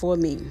take it for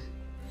me.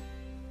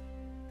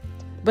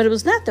 But it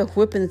was not the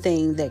whipping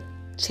thing that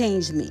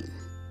changed me.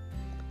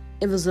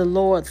 It was the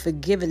Lord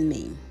forgiving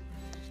me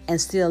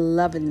and still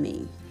loving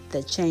me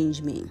that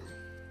changed me.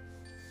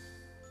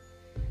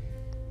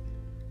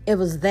 It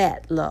was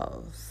that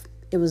love.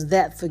 It was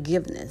that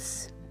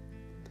forgiveness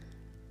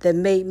that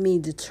made me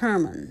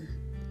determined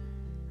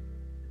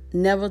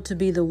never to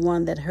be the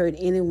one that hurt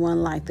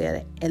anyone like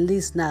that, at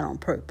least not on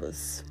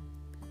purpose.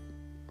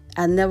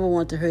 I never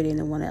want to hurt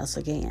anyone else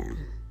again.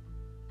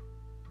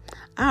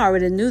 I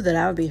already knew that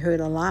I would be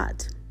hurt a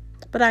lot,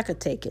 but I could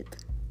take it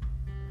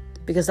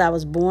because I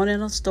was born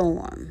in a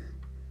storm,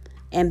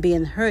 and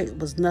being hurt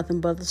was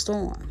nothing but the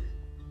storm.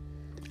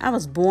 I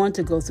was born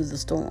to go through the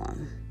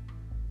storm.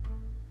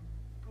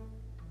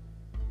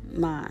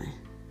 My.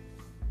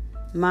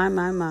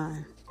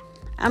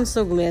 I'm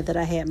so glad that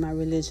I had my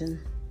religion.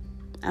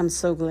 I'm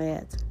so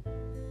glad.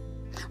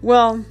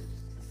 Well,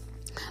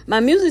 my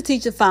music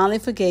teacher finally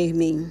forgave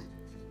me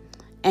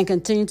and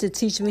continued to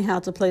teach me how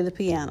to play the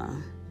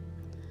piano.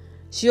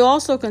 She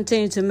also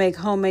continued to make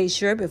homemade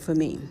sherbet for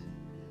me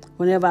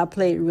whenever I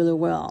played really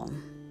well.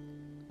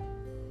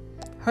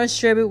 Her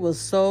sherbet was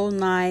so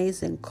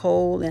nice and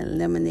cold and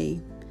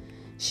lemony.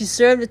 She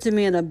served it to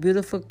me in a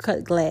beautiful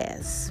cut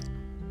glass,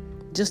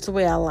 just the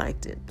way I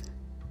liked it.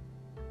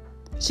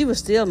 She was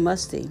still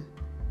musty,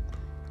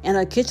 and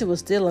her kitchen was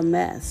still a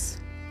mess.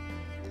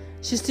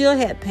 She still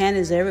had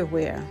panties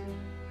everywhere,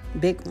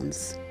 big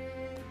ones,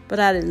 but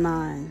I didn't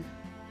mind.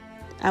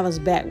 I was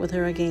back with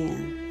her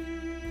again.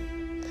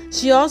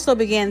 She also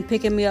began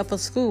picking me up for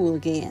school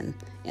again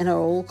in her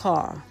old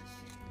car.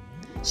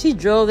 She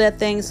drove that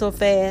thing so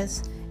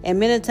fast, and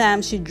many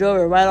times she drove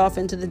it right off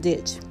into the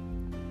ditch.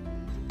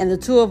 And the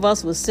two of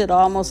us would sit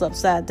almost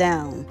upside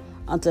down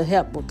until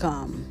help would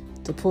come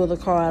to pull the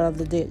car out of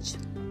the ditch.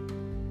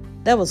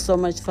 That was so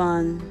much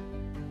fun.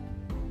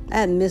 I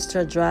had missed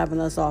her driving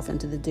us off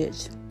into the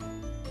ditch.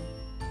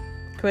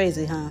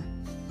 Crazy, huh?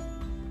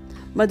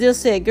 My dear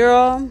said,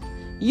 girl,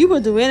 you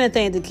would do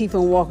anything to keep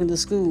him walking to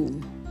school.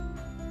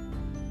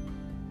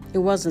 It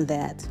wasn't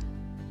that.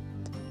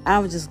 I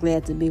was just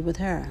glad to be with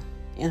her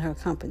in her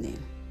company.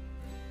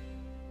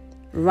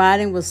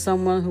 riding with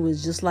someone who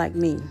was just like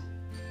me,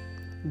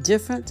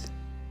 different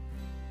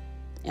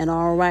and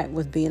all right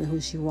with being who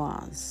she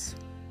was.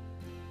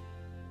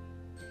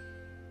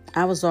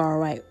 I was all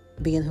right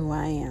being who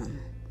I am.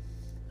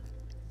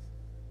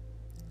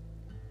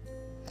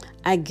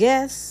 I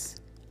guess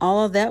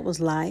all of that was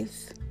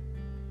life.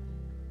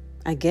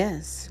 I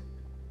guess.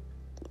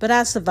 But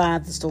I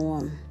survived the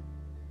storm.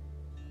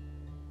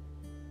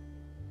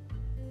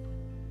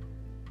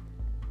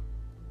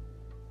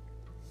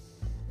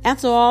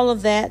 After all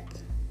of that,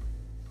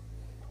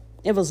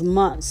 it was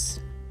months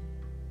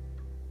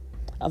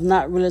of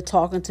not really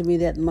talking to me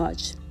that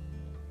much.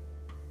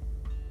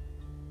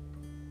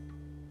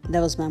 That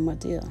was my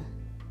ordeal.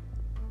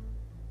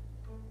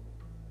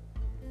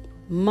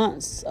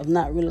 Months of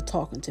not really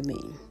talking to me.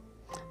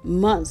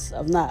 Months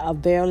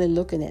of barely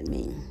looking at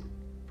me.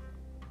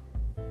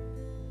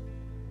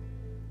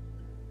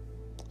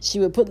 She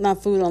would put my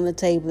food on the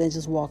table and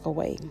just walk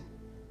away.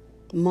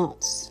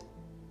 Months.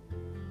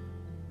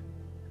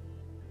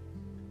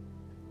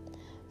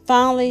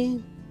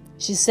 Finally,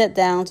 she sat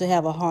down to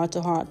have a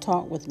heart-to-heart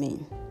talk with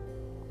me.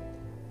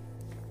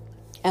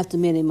 After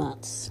many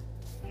months,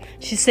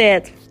 she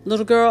said,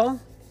 "Little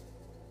girl,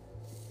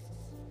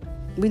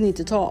 we need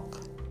to talk."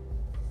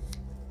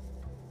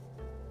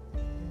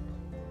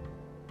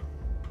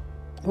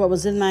 What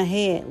was in my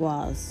head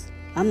was,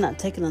 I'm not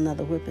taking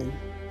another whipping.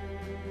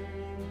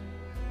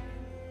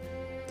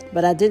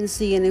 But I didn't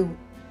see any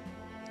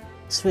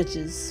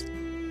switches.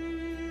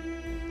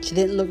 She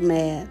didn't look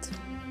mad.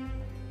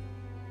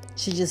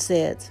 She just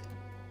said,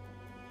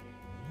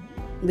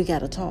 "We got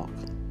to talk."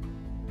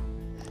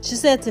 She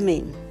said to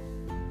me,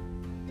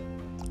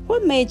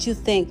 "What made you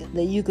think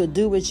that you could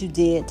do what you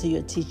did to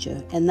your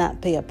teacher and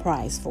not pay a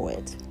price for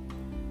it?"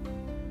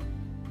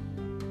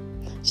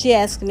 She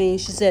asked me,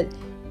 she said,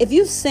 "If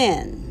you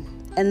sin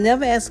and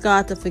never ask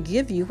God to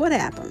forgive you, what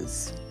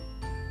happens?"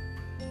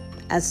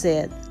 I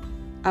said,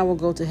 "I will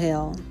go to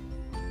hell."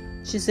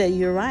 She said,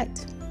 "You're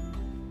right.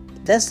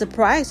 That's the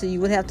price that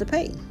you would have to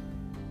pay."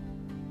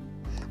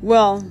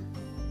 Well,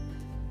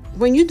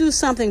 when you do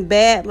something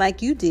bad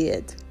like you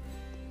did,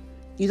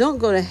 you don't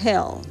go to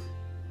hell,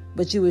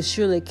 but you will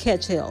surely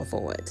catch hell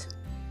for it.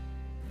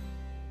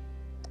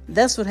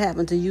 That's what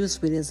happened to you,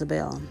 Sweet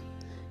Isabel.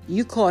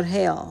 You caught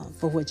hell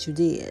for what you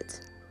did.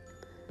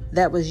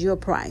 That was your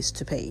price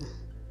to pay.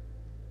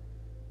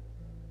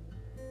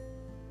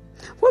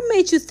 What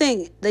made you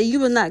think that you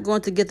were not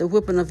going to get the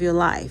whipping of your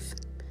life?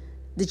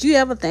 Did you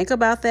ever think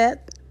about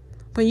that?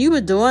 When you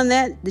were doing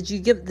that, did you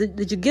give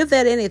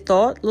that any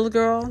thought, little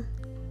girl?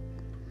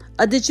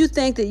 Or did you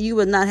think that you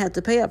would not have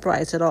to pay a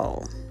price at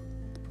all?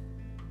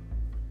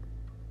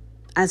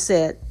 I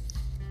said,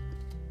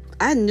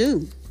 "I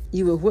knew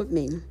you would whip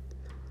me,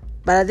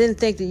 but I didn't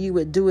think that you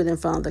would do it in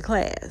front of the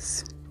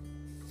class."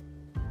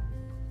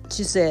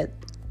 She said,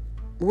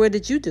 "Where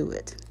did you do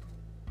it?"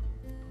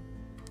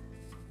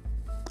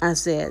 I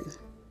said,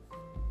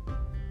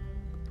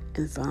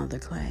 "In front of the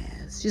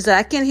class." She said,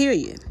 "I can't hear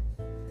you.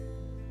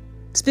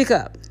 Speak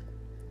up."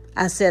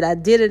 I said, "I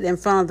did it in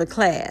front of the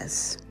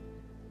class."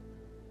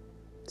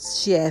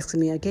 She asked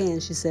me again.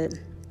 She said,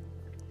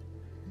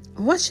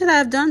 "What should I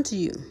have done to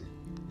you?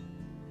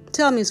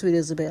 Tell me, Sweet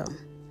Isabel,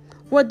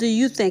 what do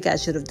you think I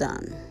should have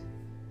done?"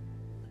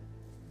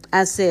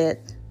 I said,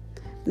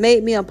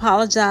 "Made me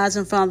apologize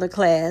in front of the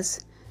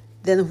class,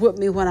 then whip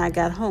me when I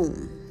got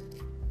home."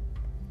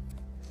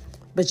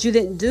 But you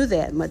didn't do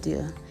that, my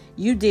dear.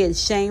 You did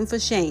shame for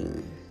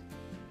shame.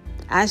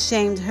 I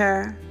shamed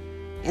her,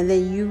 and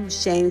then you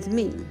shamed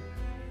me.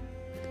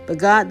 But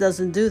God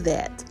doesn't do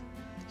that.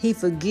 He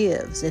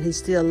forgives, and He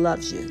still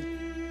loves you.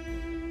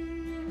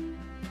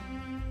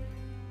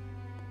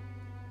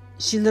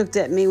 She looked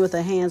at me with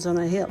her hands on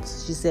her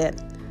hips. She said,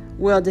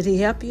 "Well, did He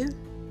help you?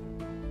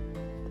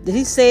 Did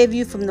He save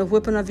you from the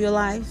whipping of your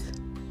life?"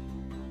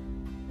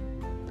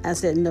 I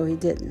said, "No, He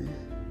didn't."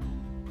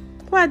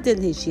 "Why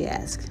didn't He?" she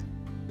asked.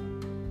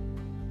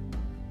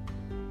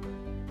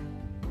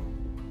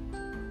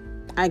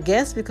 I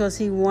guess because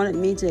He wanted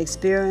me to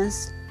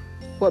experience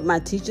what my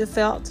teacher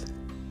felt,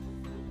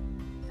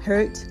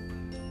 hurt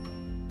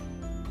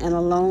and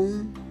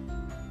alone.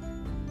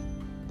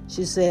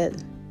 She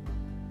said,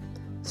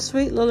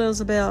 "Sweet little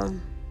Isabel,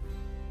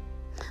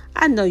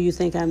 I know you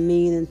think I'm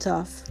mean and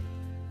tough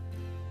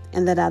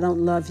and that I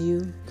don't love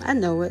you. I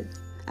know it.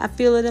 I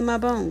feel it in my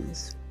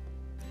bones.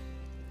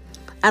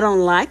 I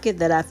don't like it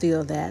that I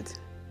feel that,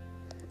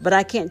 but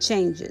I can't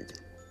change it.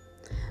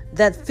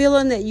 That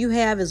feeling that you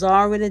have is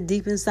already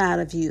deep inside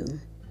of you.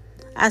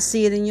 I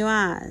see it in your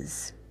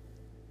eyes.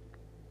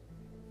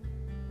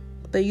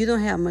 But you don't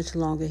have much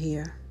longer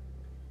here.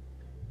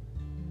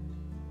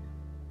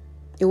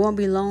 It won't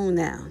be long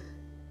now."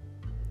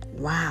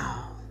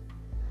 Wow.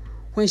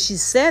 When she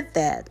said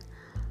that,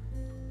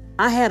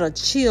 I had a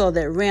chill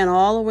that ran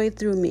all the way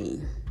through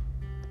me.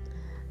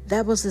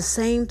 That was the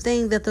same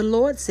thing that the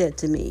Lord said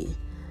to me,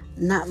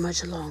 not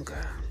much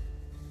longer.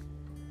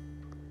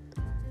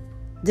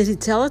 Did He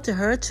tell it to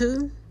her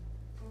too?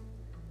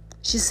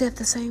 She said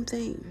the same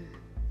thing.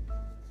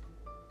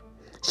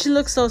 She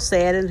looked so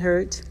sad and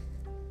hurt.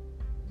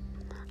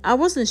 I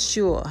wasn't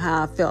sure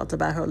how I felt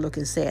about her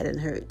looking sad and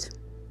hurt,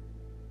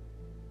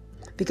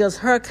 because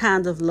her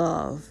kind of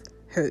love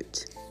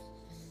hurt.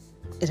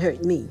 It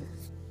hurt me.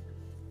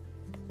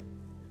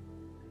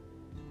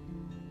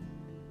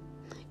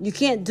 You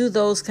can't do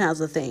those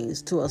kinds of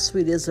things to a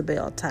Sweet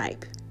Isabel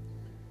type.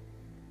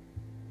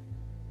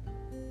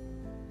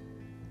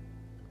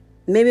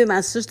 Maybe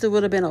my sister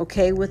would have been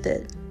okay with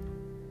it,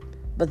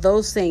 but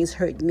those things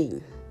hurt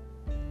me.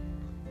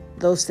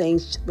 Those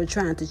things were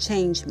trying to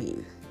change me.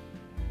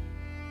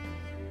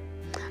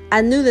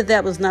 I knew that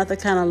that was not the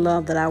kind of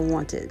love that I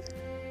wanted.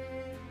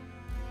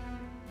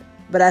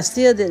 But I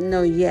still didn't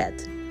know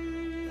yet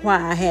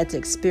why I had to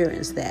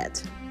experience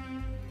that.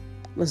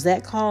 Was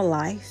that called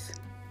life?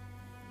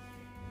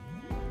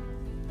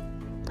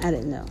 I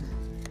didn't know.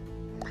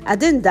 I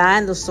didn't die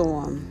in the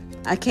storm.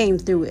 I came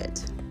through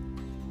it.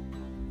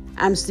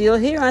 I'm still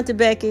here, Auntie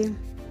Becky.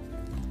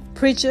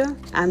 Preacher,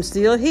 I'm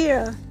still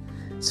here.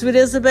 Sweet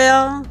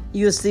Isabel,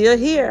 you're still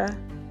here.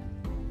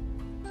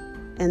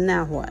 And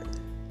now what?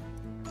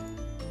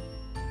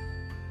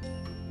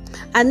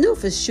 I knew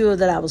for sure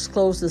that I was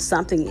close to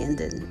something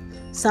ending.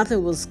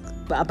 Something was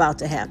about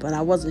to happen.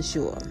 I wasn't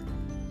sure.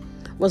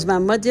 Was my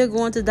mother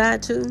going to die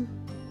too?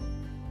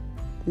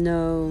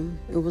 No,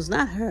 it was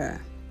not her.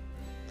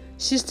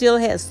 She still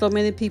had so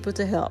many people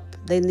to help.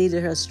 They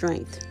needed her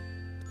strength.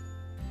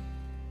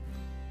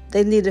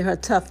 They needed her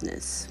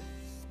toughness.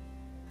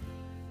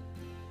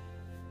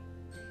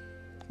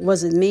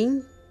 Was it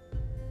me?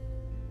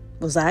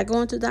 Was I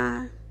going to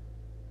die?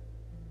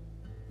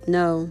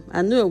 No,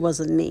 I knew it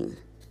wasn't me.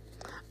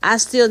 I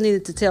still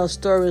needed to tell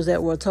stories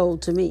that were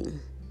told to me.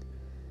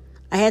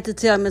 I had to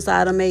tell Miss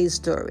Ida Mae's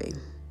story.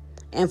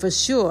 And for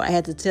sure, I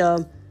had to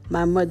tell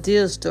my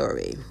mother's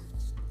story.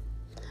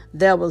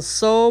 There was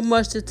so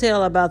much to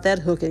tell about that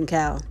hooking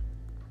cow.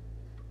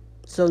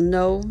 So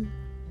no,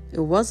 it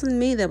wasn't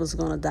me that was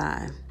going to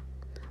die,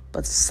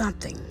 but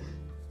something.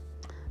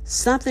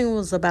 Something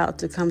was about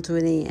to come to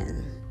an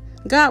end.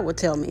 God would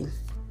tell me.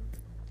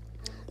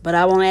 But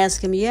I won't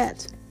ask him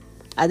yet.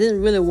 I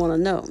didn't really want to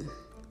know.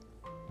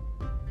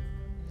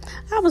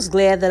 I was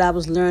glad that I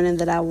was learning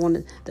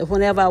that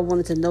whenever I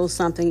wanted to know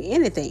something,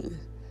 anything,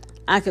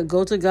 I could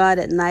go to God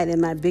at night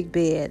in my big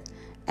bed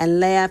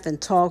and laugh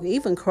and talk,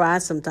 even cry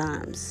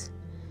sometimes.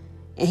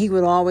 And he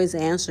would always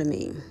answer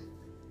me.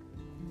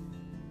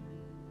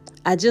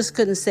 I just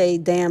couldn't say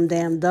damn,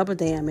 double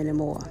damn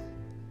anymore.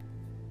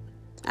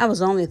 I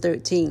was only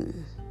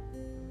 13.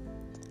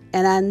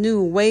 And I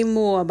knew way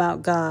more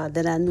about God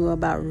than I knew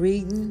about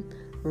reading,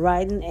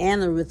 writing,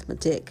 and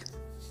arithmetic.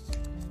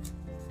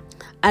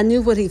 I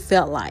knew what he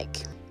felt like.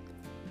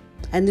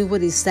 I knew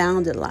what he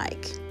sounded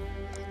like.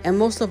 And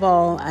most of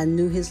all, I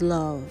knew his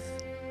love.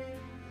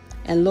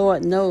 And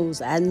Lord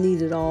knows I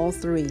needed all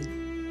three.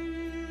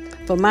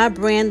 For my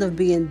brand of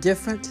being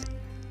different,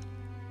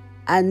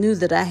 I knew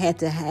that I had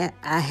to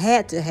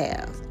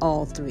have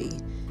all three.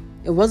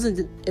 It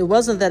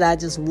wasn't that I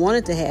just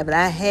wanted to have it.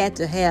 I had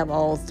to have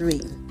all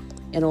three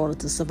in order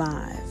to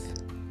survive.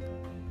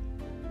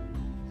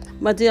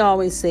 My dear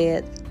always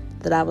said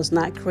that I was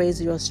not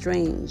crazy or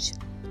strange,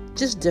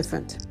 just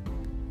different.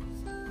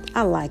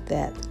 I like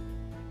that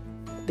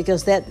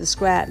because that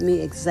described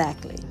me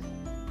exactly.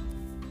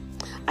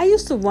 I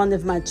used to wonder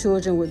if my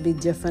children would be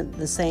different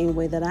the same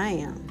way that I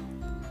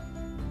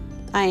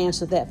am. I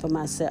answered that for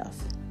myself.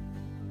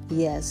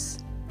 Yes,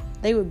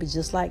 they would be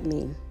just like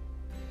me,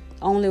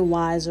 only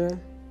wiser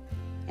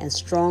and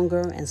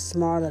stronger and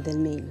smarter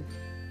than me,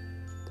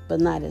 but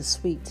not as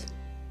sweet.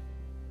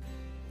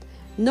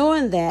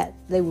 Knowing that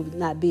they would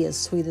not be as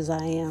sweet as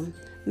I am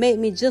made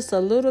me just a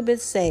little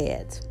bit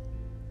sad.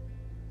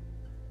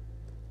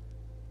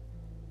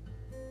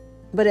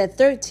 But at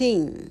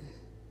 13,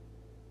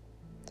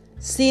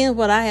 seeing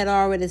what I had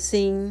already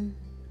seen,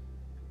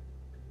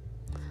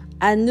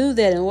 I knew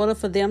that in order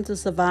for them to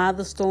survive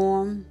the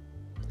storm,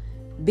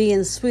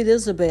 being Sweet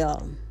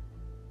Isabel,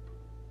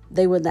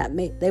 they would not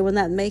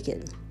make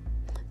it.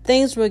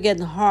 Things were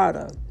getting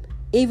harder,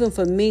 even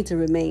for me to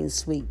remain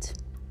sweet.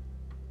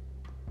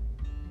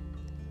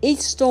 Each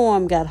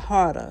storm got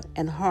harder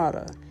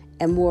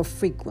and more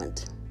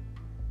frequent.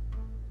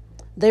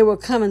 They were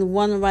coming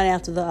one right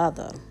after the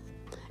other.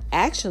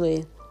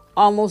 Actually,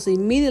 almost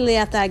immediately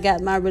after I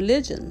got my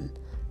religion,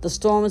 the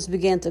storms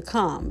began to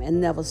come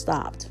and never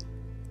stopped.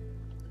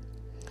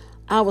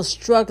 I was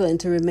struggling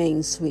to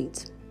remain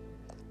sweet,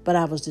 but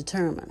I was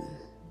determined.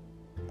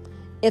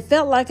 It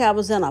felt like I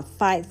was in a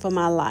fight for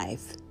my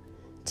life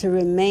to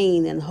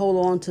remain and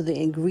hold on to the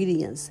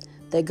ingredients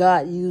that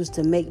God used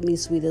to make me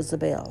Sweet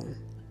Isabel.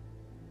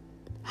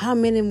 How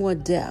many more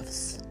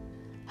deaths?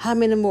 How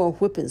many more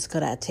whippings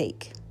could I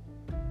take?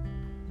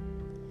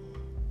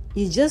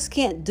 You just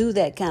can't do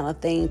that kind of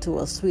thing to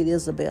a Sweet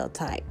Isabel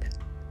type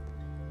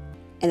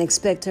and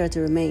expect her to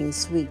remain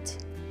sweet.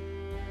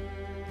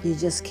 You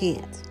just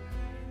can't.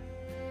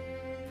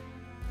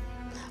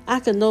 I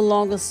could no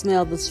longer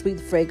smell the sweet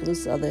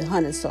fragrance of the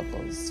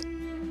honeysuckles,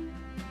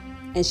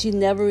 and she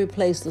never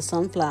replaced the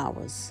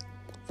sunflowers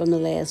from the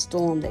last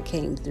storm that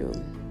came through.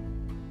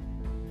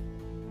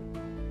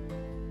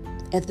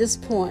 At this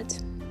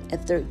point,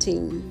 at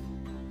 13,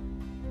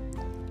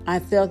 I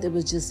felt it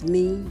was just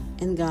me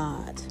and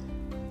God.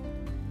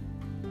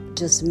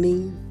 Just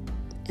me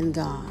and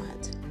God.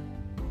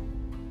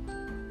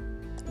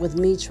 With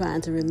me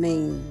trying to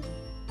remain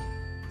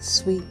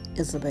Sweet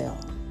Isabel.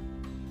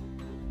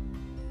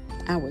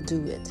 I would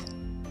do it.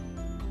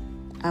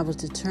 I was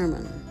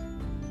determined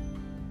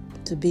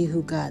to be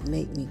who God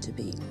made me to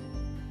be.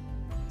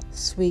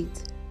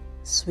 Sweet,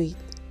 sweet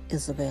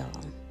Isabel.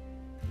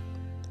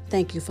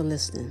 Thank you for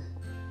listening.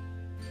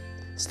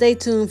 Stay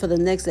tuned for the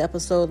next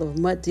episode of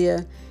Mud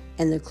Deer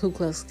and the Ku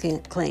Klux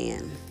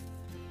Klan.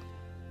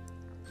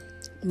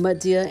 Mud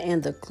Deer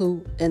and the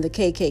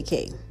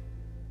KKK.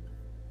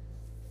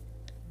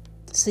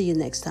 See you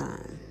next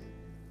time.